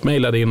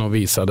mejlade in och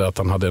visade att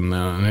han hade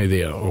en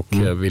idé och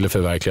ville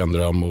förverkliga en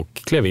dröm och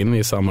klev in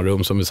i samma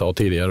rum som vi sa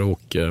tidigare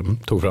och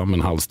tog fram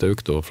en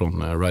halsduk då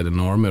från Ride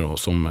and Army då,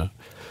 som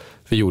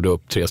vi gjorde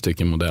upp 3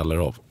 stycken modeller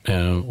av.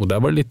 Och där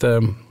var det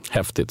lite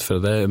häftigt, för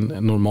det är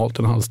normalt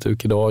en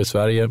halsduk idag i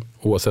Sverige,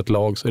 oavsett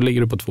lag, så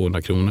ligger det på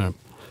 200 kronor.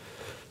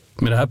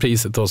 Med det här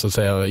priset då, så att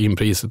säga,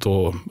 inpriset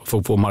och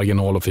få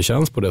marginal och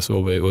förtjänst på det,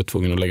 så var vi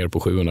tvungna att lägga det på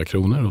 700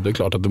 kronor. Och det är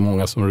klart att det är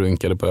många som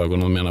rynkade på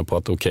ögonen och menar på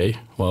att okej,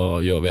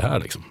 vad gör vi här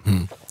liksom?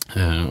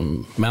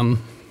 Men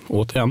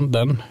återigen,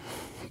 den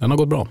har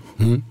gått bra.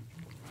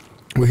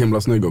 Och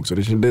himla snygg också.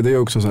 Det är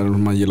också så här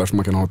man gillar som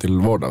man kan ha till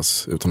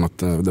vardags utan att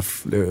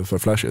det är för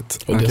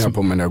flashigt. Det kan jag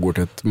på mig när jag går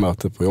till ett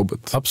möte på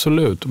jobbet.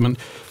 Absolut, men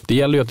det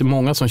gäller ju att det är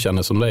många som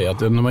känner som dig. Att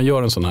när man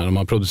gör en sån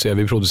här,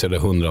 vi producerar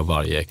 100 av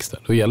varje extra.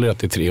 Då gäller det att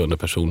det är 300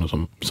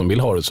 personer som vill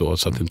ha det så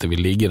att inte vi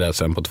ligger där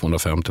sen på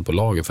 250 på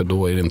lager, för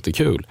då är det inte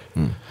kul.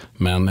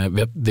 Men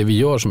det vi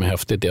gör som är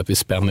häftigt är att vi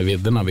spänner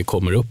vidderna, vi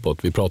kommer uppåt.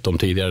 Vi pratade om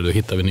tidigare, då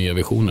hittar vi nya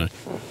visioner.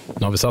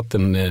 Nu har vi satt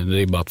en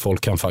ribba att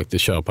folk kan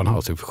faktiskt köpa en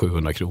halsduk för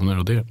 700 kronor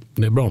och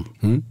det är bra.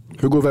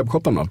 Hur går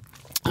webbshoppen då?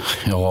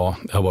 Ja,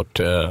 det har varit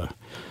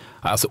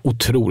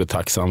otroligt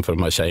tacksam för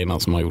de här tjejerna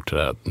som har gjort det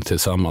här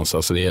tillsammans.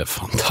 Alltså det är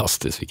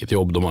fantastiskt vilket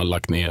jobb de har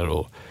lagt ner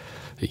och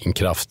vilken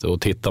kraft.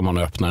 Och tittar man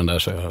och öppnar den där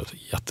så är jag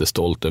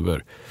jättestolt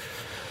över.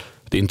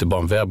 Det är inte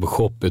bara en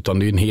webbshop utan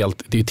det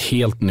är ett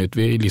helt nytt,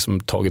 vi har liksom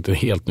tagit ett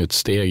helt nytt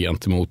steg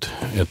gentemot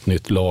ett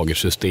nytt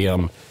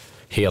lagersystem.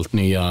 Helt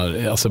nya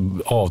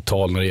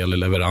avtal när det gäller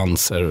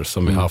leveranser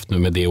som vi har haft nu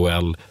med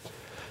DHL.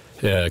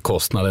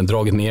 Kostnaden,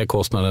 dragit ner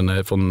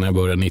kostnaden från när jag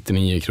började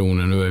 99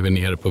 kronor, nu är vi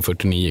nere på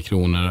 49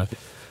 kronor.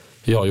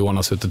 Jag och Jonas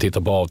har suttit och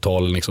tittat på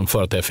avtalen liksom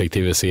för att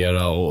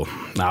effektivisera och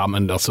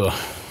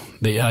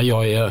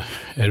jag är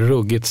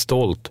ruggigt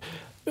stolt.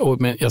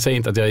 Men jag säger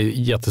inte att jag är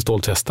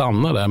jättestolt att jag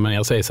stannar där, men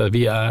jag säger så att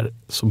vi är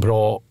så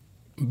bra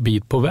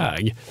bit på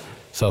väg.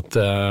 Så att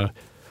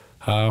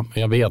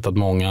jag vet att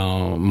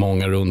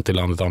många runt i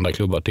landet, andra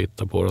klubbar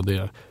tittar på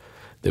det och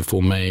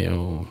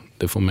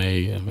det får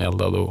mig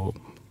eldad och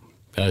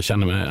jag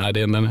känner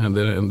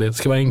mig, det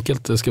ska vara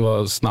enkelt, det ska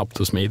vara snabbt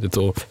och smidigt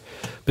och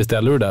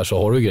beställer du där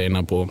så har du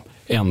grejerna på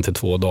 1 till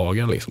 2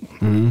 dagar liksom.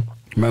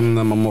 Men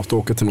man måste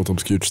åka till något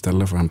obskyrt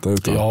ställe för att hämta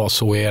ut det. Ja,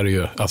 så är det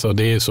ju. Alltså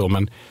det är så,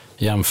 men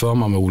jämför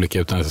man med olika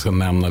utan att jag ska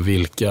nämna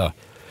vilka.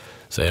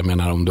 Så jag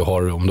menar om du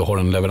har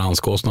en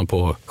leveranskostnad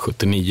på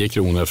 79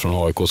 kronor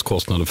från AIKs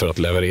kostnader för att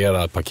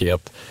leverera ett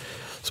paket,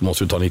 så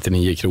måste du ta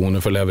 99 kronor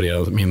för att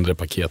leverera mindre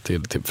paket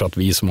för att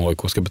vi som AIK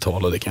ska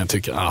betala. Det kan jag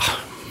tycka,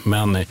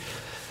 men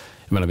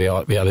jag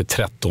menar, vi hade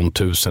 13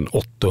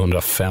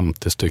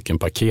 850 stycken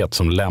paket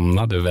som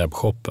lämnade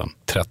webbshoppen.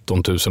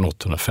 13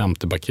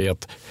 850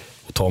 paket.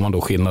 Och tar man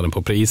då skillnaden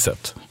på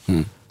priset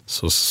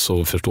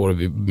så förstår du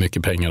hur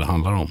mycket pengar det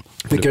handlar om.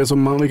 Vilka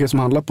är det som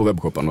handlar på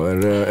webbshoppen då?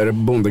 Är det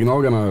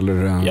bondegnagarna?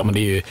 Eller? Ja, men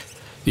det är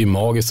ju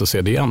magiskt att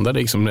se. Det är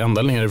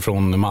ända ner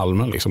från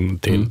Malmö liksom,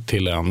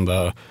 till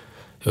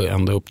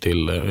ända upp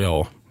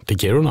till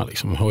Kiruna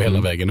liksom, och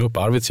hela vägen upp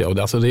Arvidsjaur.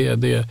 Alltså det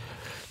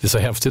är så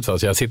häftigt för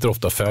att jag sitter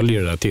ofta och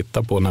följer det där,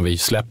 tittar på när vi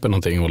släpper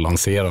någonting och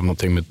lanserar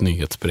någonting med ett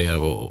nyhetsbrev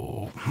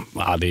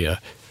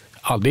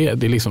det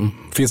är liksom.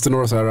 Finns det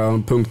några så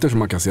här punkter som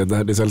man kan se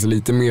att det säljs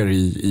lite mer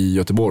i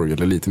Göteborg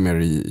eller lite mer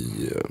i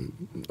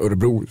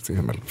Örebro till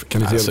exempel?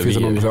 Finns det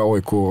någon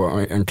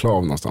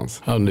AIK-enklav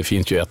någonstans? Ja, det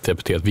finns ju ett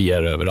epitet, vi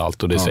är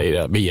överallt och det säger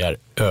jag, vi är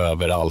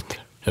överallt.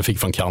 Jag fick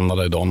från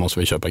Kanada idag, någon som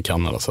vill köpa i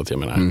Kanada, så att jag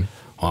menar,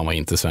 och han var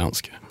inte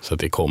svensk, så att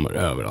det kommer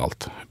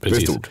överallt. Precis.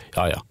 Det är stort.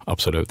 Ja,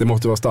 absolut. Det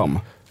måste vara stam.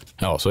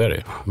 Ja, så är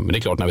det. Men det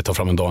är klart, när vi tar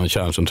fram en Daniel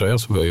Tjärnström-tröja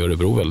så gör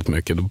Örebro väldigt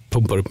mycket, då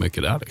pumpar upp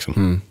mycket där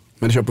liksom.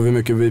 Men det köper vi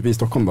mycket i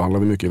Stockholm då? Handlar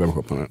vi mycket i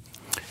webbshoppen?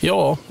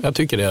 Ja, jag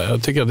tycker det.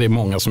 Jag tycker att det är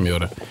många som gör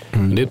det.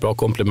 Men det är ett bra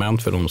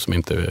komplement för de som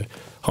inte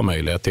har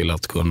möjlighet till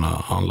att kunna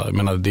handla. Jag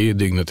menar, det är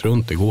dygnet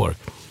runt igår.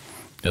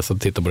 Jag satt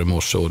och tittade på det i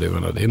morse och det är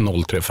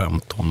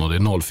 03.15 och det är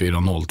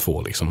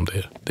 04.02 liksom.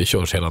 Det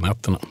körs hela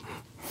nätterna.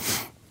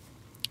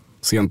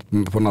 Sent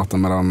på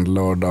natten mellan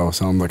lördag och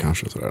söndag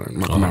kanske sådär.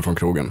 Man kommer hem från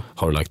krogen.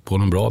 Har du lagt på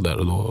dem bra där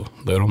och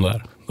då är de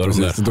där.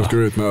 Precis, då ska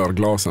du ut med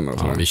ölglasen.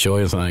 Och vi kör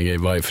ju en sån här grej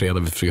varje fredag.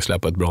 Vi försöker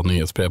släppa ett bra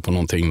nyhetsbrev på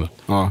någonting.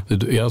 Ja.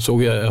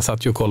 Jag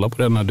satt ju och kollade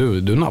på det när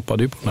du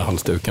nappade ju på den här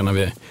halsduken när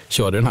vi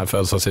körde den här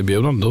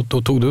födelsedagserbjudan.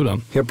 Då tog du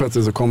den. Helt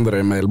plötsligt så kom det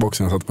i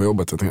mailboxen jag satt på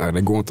jobbet. Jag tänkte,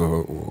 det går inte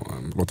att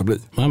låta bli.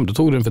 Nej, men då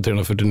tog du den för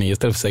 349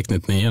 istället för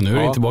 699. Nu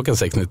är det tillbaka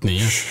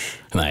 699.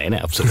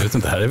 Nej, absolut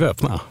inte. Här är vi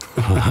öppna.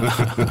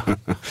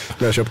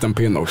 Jag köpte en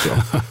pin också.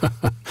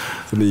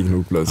 Så det gick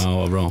nog plus. Ja,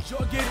 vad bra.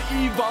 Jag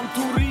är Ivan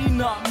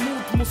Torina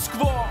mot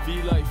Moskva.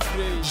 Vila i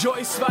fred. Jag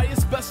är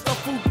Sveriges bästa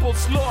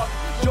fotbollslag.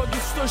 Jag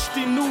är störst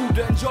i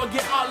Norden. Jag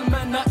är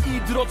allmänna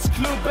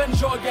idrottsklubben.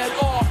 Jag är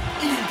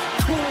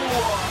AIK.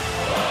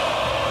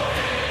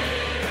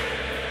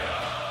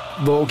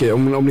 Okej,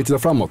 om ni tittar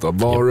framåt då,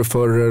 vad har du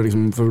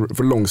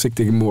för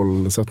långsiktig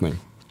målsättning?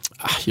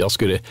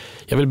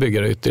 Jag vill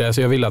bygga det ytterligare,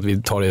 så jag vill att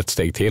vi tar ett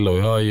steg till, och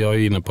jag är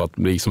inne på att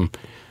liksom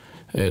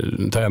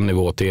ta en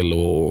nivå till,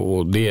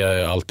 och det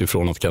är allt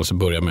ifrån att kanske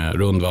börja med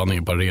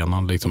rundvandring på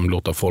arenan, liksom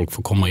låta folk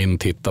få komma in och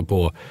titta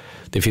på.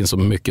 Det finns så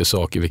mycket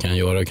saker vi kan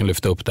göra. Vi kan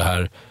lyfta upp det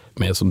här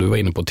med, som du var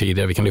inne på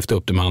tidigare, vi kan lyfta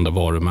upp det med andra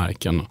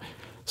varumärken,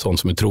 sånt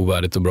som är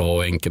trovärdigt och bra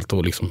och enkelt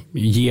och liksom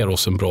ger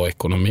oss en bra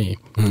ekonomi.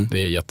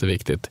 Det är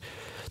jätteviktigt.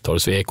 Tar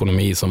oss vid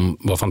ekonomi som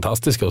var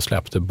fantastiska och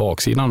släppte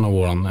baksidan av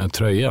våran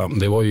tröja.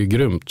 Det var ju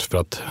grymt, för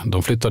att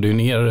de flyttade ju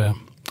ner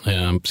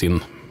sin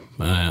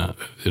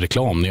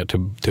reklam ner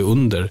till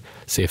under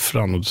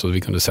siffran, så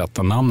vi kunde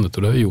sätta namnet,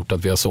 och det har gjort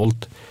att vi har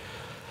sålt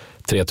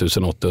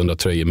 3800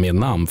 tröjor med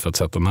namn för att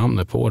sätta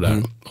namnet på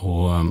där.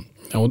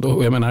 Och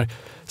då, jag menar,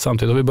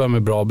 samtidigt har vi börjat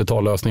med bra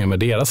betallösningar med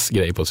deras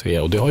grej på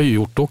Svea, och det har ju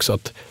gjort också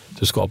att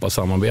du skapar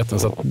samarbeten,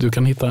 så att du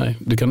kan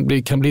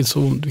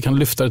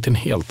lyfta det till en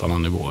helt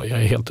annan nivå.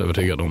 Jag är helt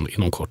övertygad om det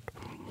inom kort.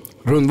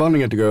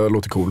 Rundvandringar tycker jag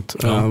låter coolt.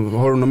 Ja.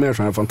 Har du några mer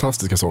sådana här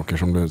fantastiska saker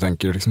som du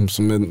tänker liksom,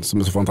 som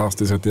är så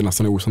fantastiska att det är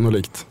nästan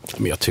osannolikt?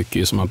 Men jag tycker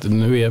ju som att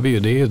nu är vi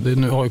ju,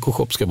 nu AIK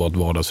Shop ska vara ett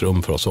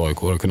vardagsrum för oss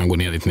AIK att kunna gå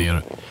ner dit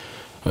ner.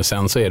 Och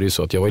sen så är det ju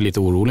så att jag var lite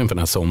orolig för den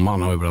här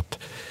sommaren över att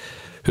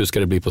hur ska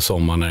det bli på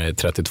sommaren när det är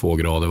 32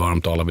 grader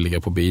varmt och alla vill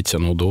ligga på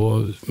beachen, och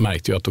då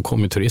märkte jag att då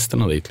kommer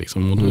turisterna dit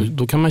liksom. Och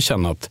då kan man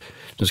känna att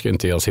nu ska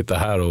inte jag sitta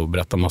här och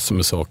berätta massor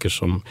med saker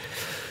som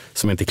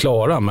inte är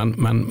klara,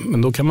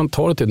 men då kan man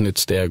ta det till ett nytt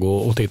steg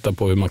och titta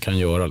på hur man kan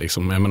göra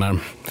liksom. Jag menar,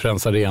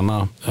 Friends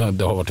Arena,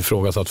 det har varit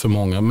ifrågasatt för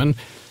många, men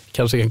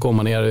kanske kan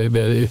komma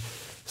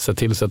ner, se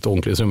till så att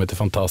omklädningsrummet är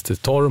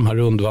fantastiskt, ta de här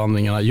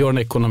rundvandringarna, gör en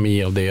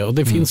ekonomi av det, och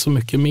det finns så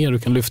mycket mer du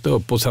kan lyfta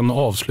upp, och sen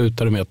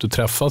avslutar du med att du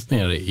träffas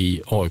nere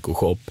i AIK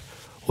Shop,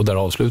 och där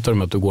avslutar du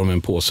med att du går med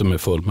en påse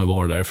med full med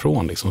varor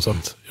därifrån liksom. Så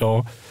att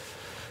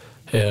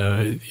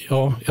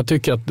jag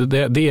tycker att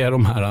det är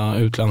de här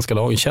utländska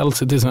lagen.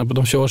 Chelsea till exempel,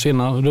 de kör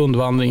sina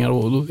rundvandringar,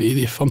 och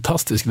det är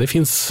fantastiskt.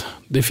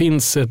 Det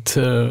finns ett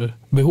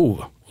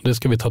behov, och det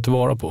ska vi ta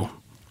tillvara på.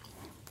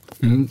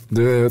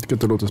 Jag tycker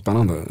att det låter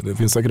spännande. Det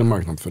finns säkert en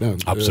marknad för det.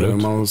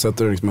 Absolut. Man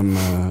sätter liksom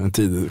en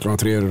tid, klockan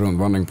 3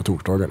 rundvandring på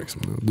torsdagar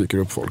liksom. Det dyker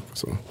upp folk.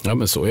 Så. Ja,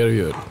 men så är det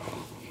ju.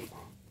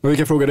 Men vi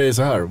kan fråga dig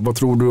så här, vad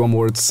tror du om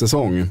årets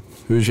säsong?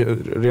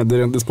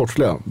 Det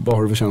sportsliga, vad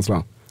har du för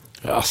känsla?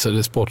 Alltså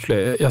det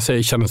sportsliga,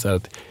 jag känner så här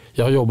att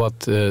jag har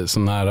jobbat så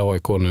nära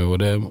AIK nu,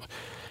 och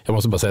jag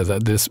måste bara säga så här,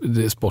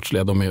 det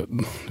sportsliga,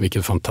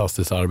 vilket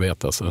fantastiskt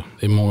arbete alltså.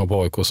 Det är många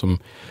på AIK som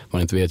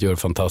man inte vet gör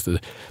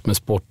fantastiskt, men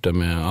sporten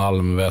med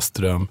Alm,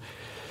 Weström,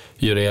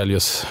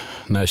 Jurelius,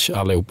 Nash,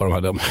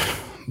 allihopa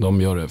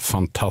de gör det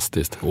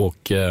fantastiskt,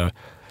 och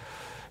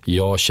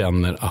jag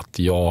känner att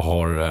jag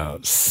har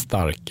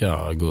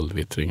starka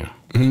guldvittringar.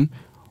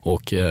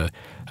 Och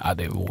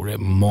det vore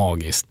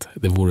magiskt.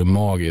 Det vore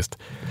magiskt.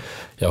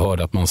 Jag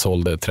hörde att man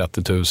sålde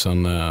 30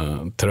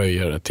 000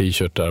 tröjor,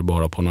 t-shirtar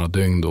bara på några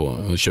dygn då,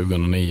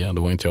 2009.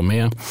 Då var inte jag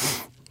med.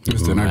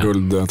 Just det, den här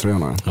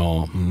guldtröjorna.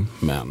 Ja,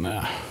 men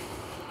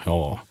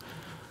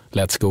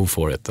let's go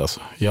for it. Alltså.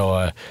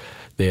 Jag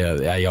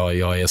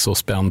är så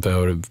spänd på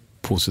hur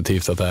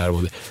positivt att det är.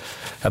 Och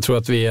jag tror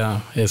att vi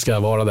ska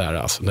vara där.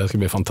 Alltså. Det ska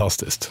bli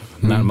fantastiskt.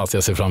 Närmast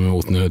jag ser fram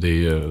emot nu, det är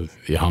ju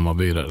i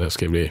Hammarby. Det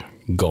ska bli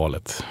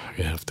galet.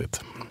 Det är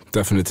häftigt.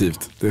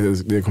 Definitivt.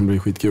 Det kommer bli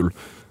skitkul.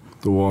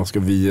 Då ska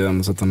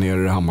vi sätta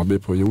ner Hammarby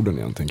på jorden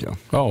igen, tänker jag.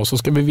 Ja, och så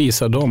ska vi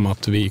visa dem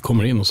att vi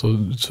kommer in, och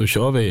så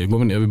kör vi. Går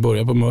vi ner, vi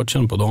börjar på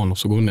merchen på dagen, och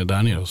så går vi ner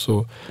där nere, och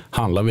så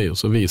handlar vi, och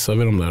så visar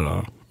vi de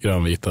där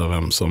grönvita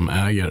vem som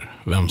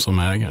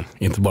äger.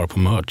 Inte bara på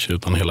merch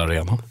utan hela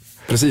arenan.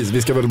 Precis,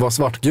 vi ska väl vara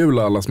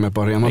svartgula alla som är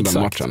på arenan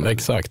den matchen.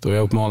 Exakt, och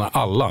jag uppmanar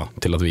alla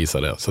till att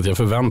visa det. Så att jag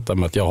förväntar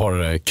mig att jag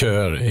har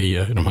köer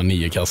i de här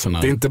 9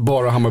 kassorna. Det är inte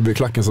bara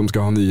Hammarbyklacken som ska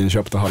ha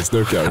nyinköpta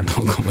halsdukar.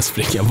 De kommer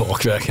springa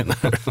bakvägen.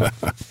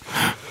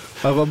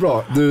 Ja, vad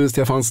bra. Du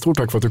Stefan, stort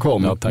tack för att du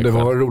kom. Ja, tack. Det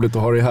var roligt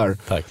att ha dig här.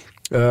 Tack.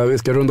 Vi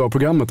ska runda av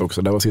programmet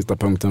också. Det var sista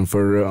punkten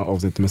för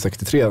avsnittet med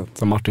 63,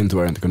 som Martin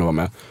tyvärr inte kunde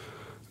vara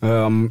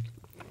med.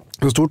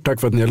 Så stort tack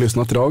för att ni har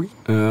lyssnat idag.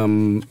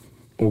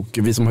 Och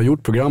vi som har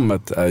gjort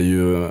programmet är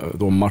ju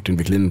då Martin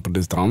Wiklin på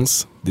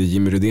distans. Det är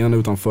Jimmy Rydén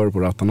utanför på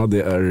rattarna.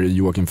 Det är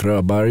Joakim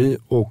Fröberg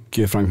och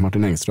Frank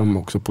Martin Engström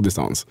också på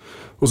distans.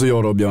 Och så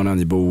jag då, Björn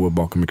Enjebo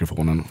bakom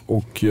mikrofonen.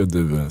 Och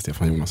du,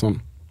 Stefan Jonasson.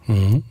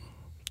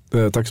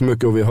 Tack så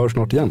mycket, och vi hörs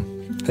snart igen.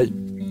 Hej.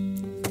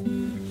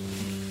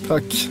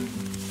 Tack.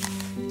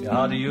 Jag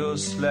hade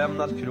just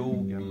lämnat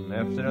krogen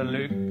efter en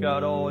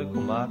lyckad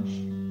AIK-match.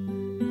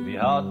 Vi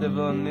hade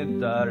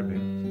vunnit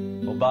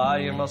derbyt och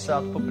Bayern var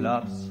satt på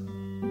plats.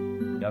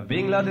 Jag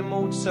vinglade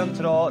mot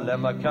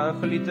centralen, var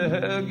kanske lite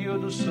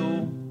högljudd och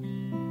så.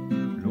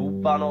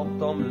 Ropa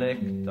något om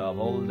läkta,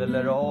 våld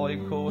eller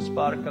AIK,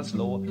 sparka,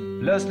 slå.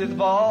 Plötsligt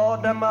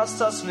var det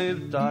massa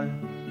snutar,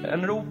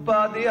 en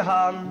ropade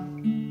han.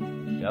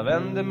 Jag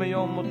vände mig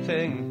om och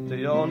tänkte,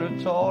 ja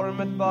nu tar de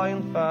ett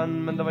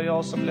Bayern-fan. Men det var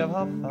jag som blev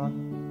haffad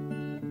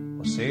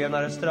och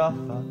senare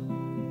straffad.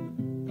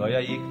 För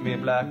jag gick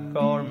med Black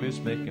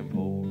Army-smäcken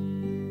på.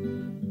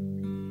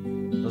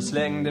 De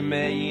slängde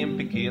mig i en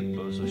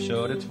piketbuss och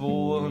körde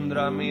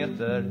 200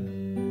 meter.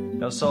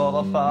 Jag sa,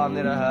 vad fan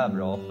är det här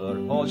bra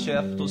för? Håll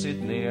käft och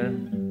sitt ner.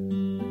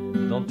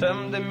 De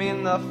tömde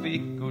mina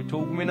fickor,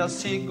 tog mina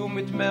cigg och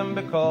mitt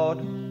membekard.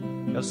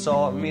 Jag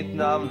sa, mitt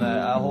namn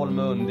är håll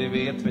mun, det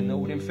vet vi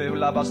nog din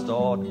fula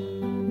bastard.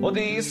 Och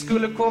det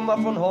skulle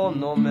komma från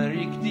honom, en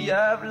riktig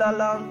jävla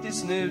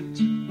lantisnut.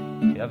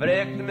 Jag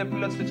vräkte mig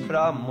plötsligt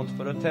framåt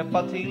för att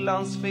täppa till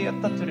hans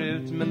feta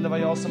trut. Men det var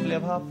jag som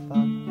blev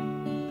haffad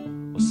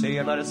och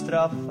senare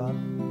straffad.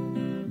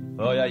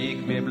 För jag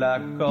gick med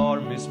Black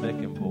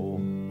Army-smäcken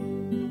på.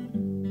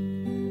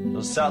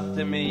 De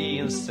satte mig i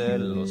en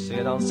cell och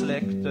sedan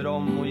släckte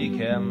de och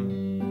gick hem.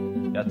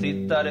 Jag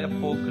tittade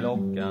på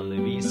klockan, det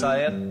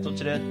visade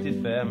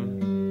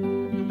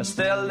 1:35. Jag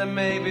ställde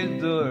mig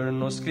vid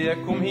dörren och skrek,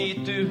 kom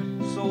hit du,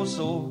 så.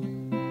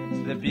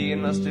 Släpp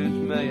genast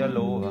ut mig, jag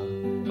lovar.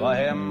 Var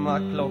hemma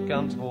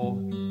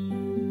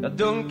 2:00. Jag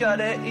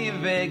dunkade i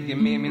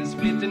väggen med min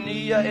splitter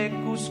nya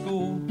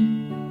ekosko.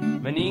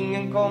 Men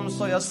ingen kom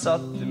så jag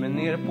satte mig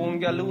ner på en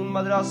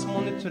galonmadrass.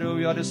 Månne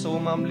tror jag det så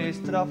man blir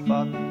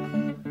straffad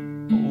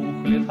och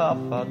oskyldigt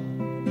haffad.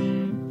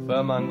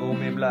 För man går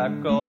med Black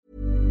Army.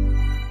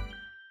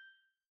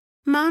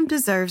 Mom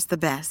deserves the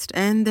best,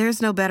 and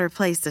there's no better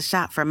place to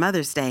shop for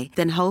Mother's Day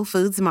than Whole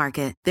Foods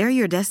Market. They're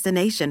your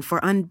destination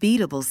for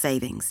unbeatable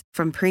savings,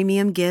 from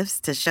premium gifts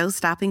to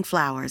show-stopping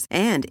flowers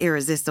and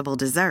irresistible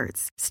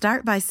desserts.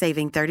 Start by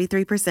saving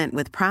 33%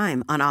 with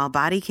Prime on all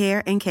body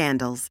care and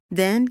candles.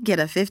 Then get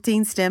a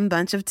 15-stem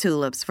bunch of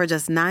tulips for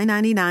just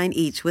 $9.99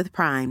 each with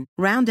Prime.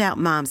 Round out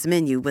Mom's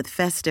menu with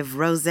festive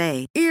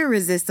rosé,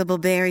 irresistible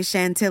berry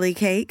chantilly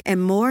cake,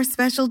 and more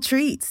special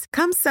treats.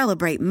 Come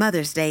celebrate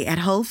Mother's Day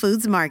at Whole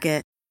Foods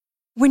Market.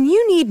 When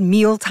you need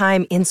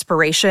mealtime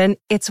inspiration,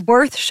 it's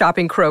worth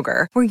shopping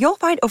Kroger, where you'll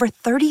find over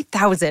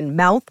 30,000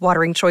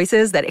 mouth-watering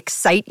choices that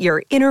excite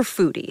your inner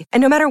foodie.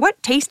 And no matter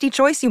what tasty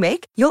choice you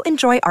make, you'll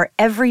enjoy our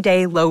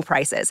everyday low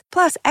prices,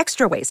 plus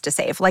extra ways to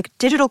save, like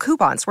digital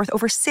coupons worth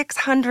over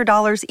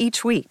 $600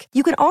 each week.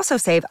 You can also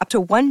save up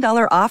to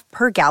 $1 off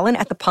per gallon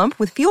at the pump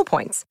with fuel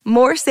points.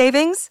 More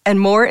savings and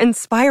more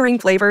inspiring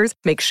flavors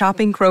make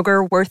shopping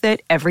Kroger worth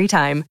it every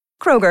time.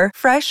 Kroger,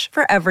 fresh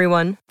for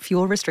everyone.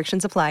 Fuel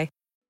restrictions apply.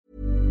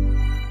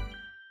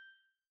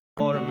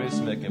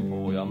 Army-smäcken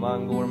på, ja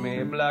man går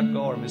med Black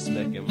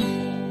Army-smäcken på.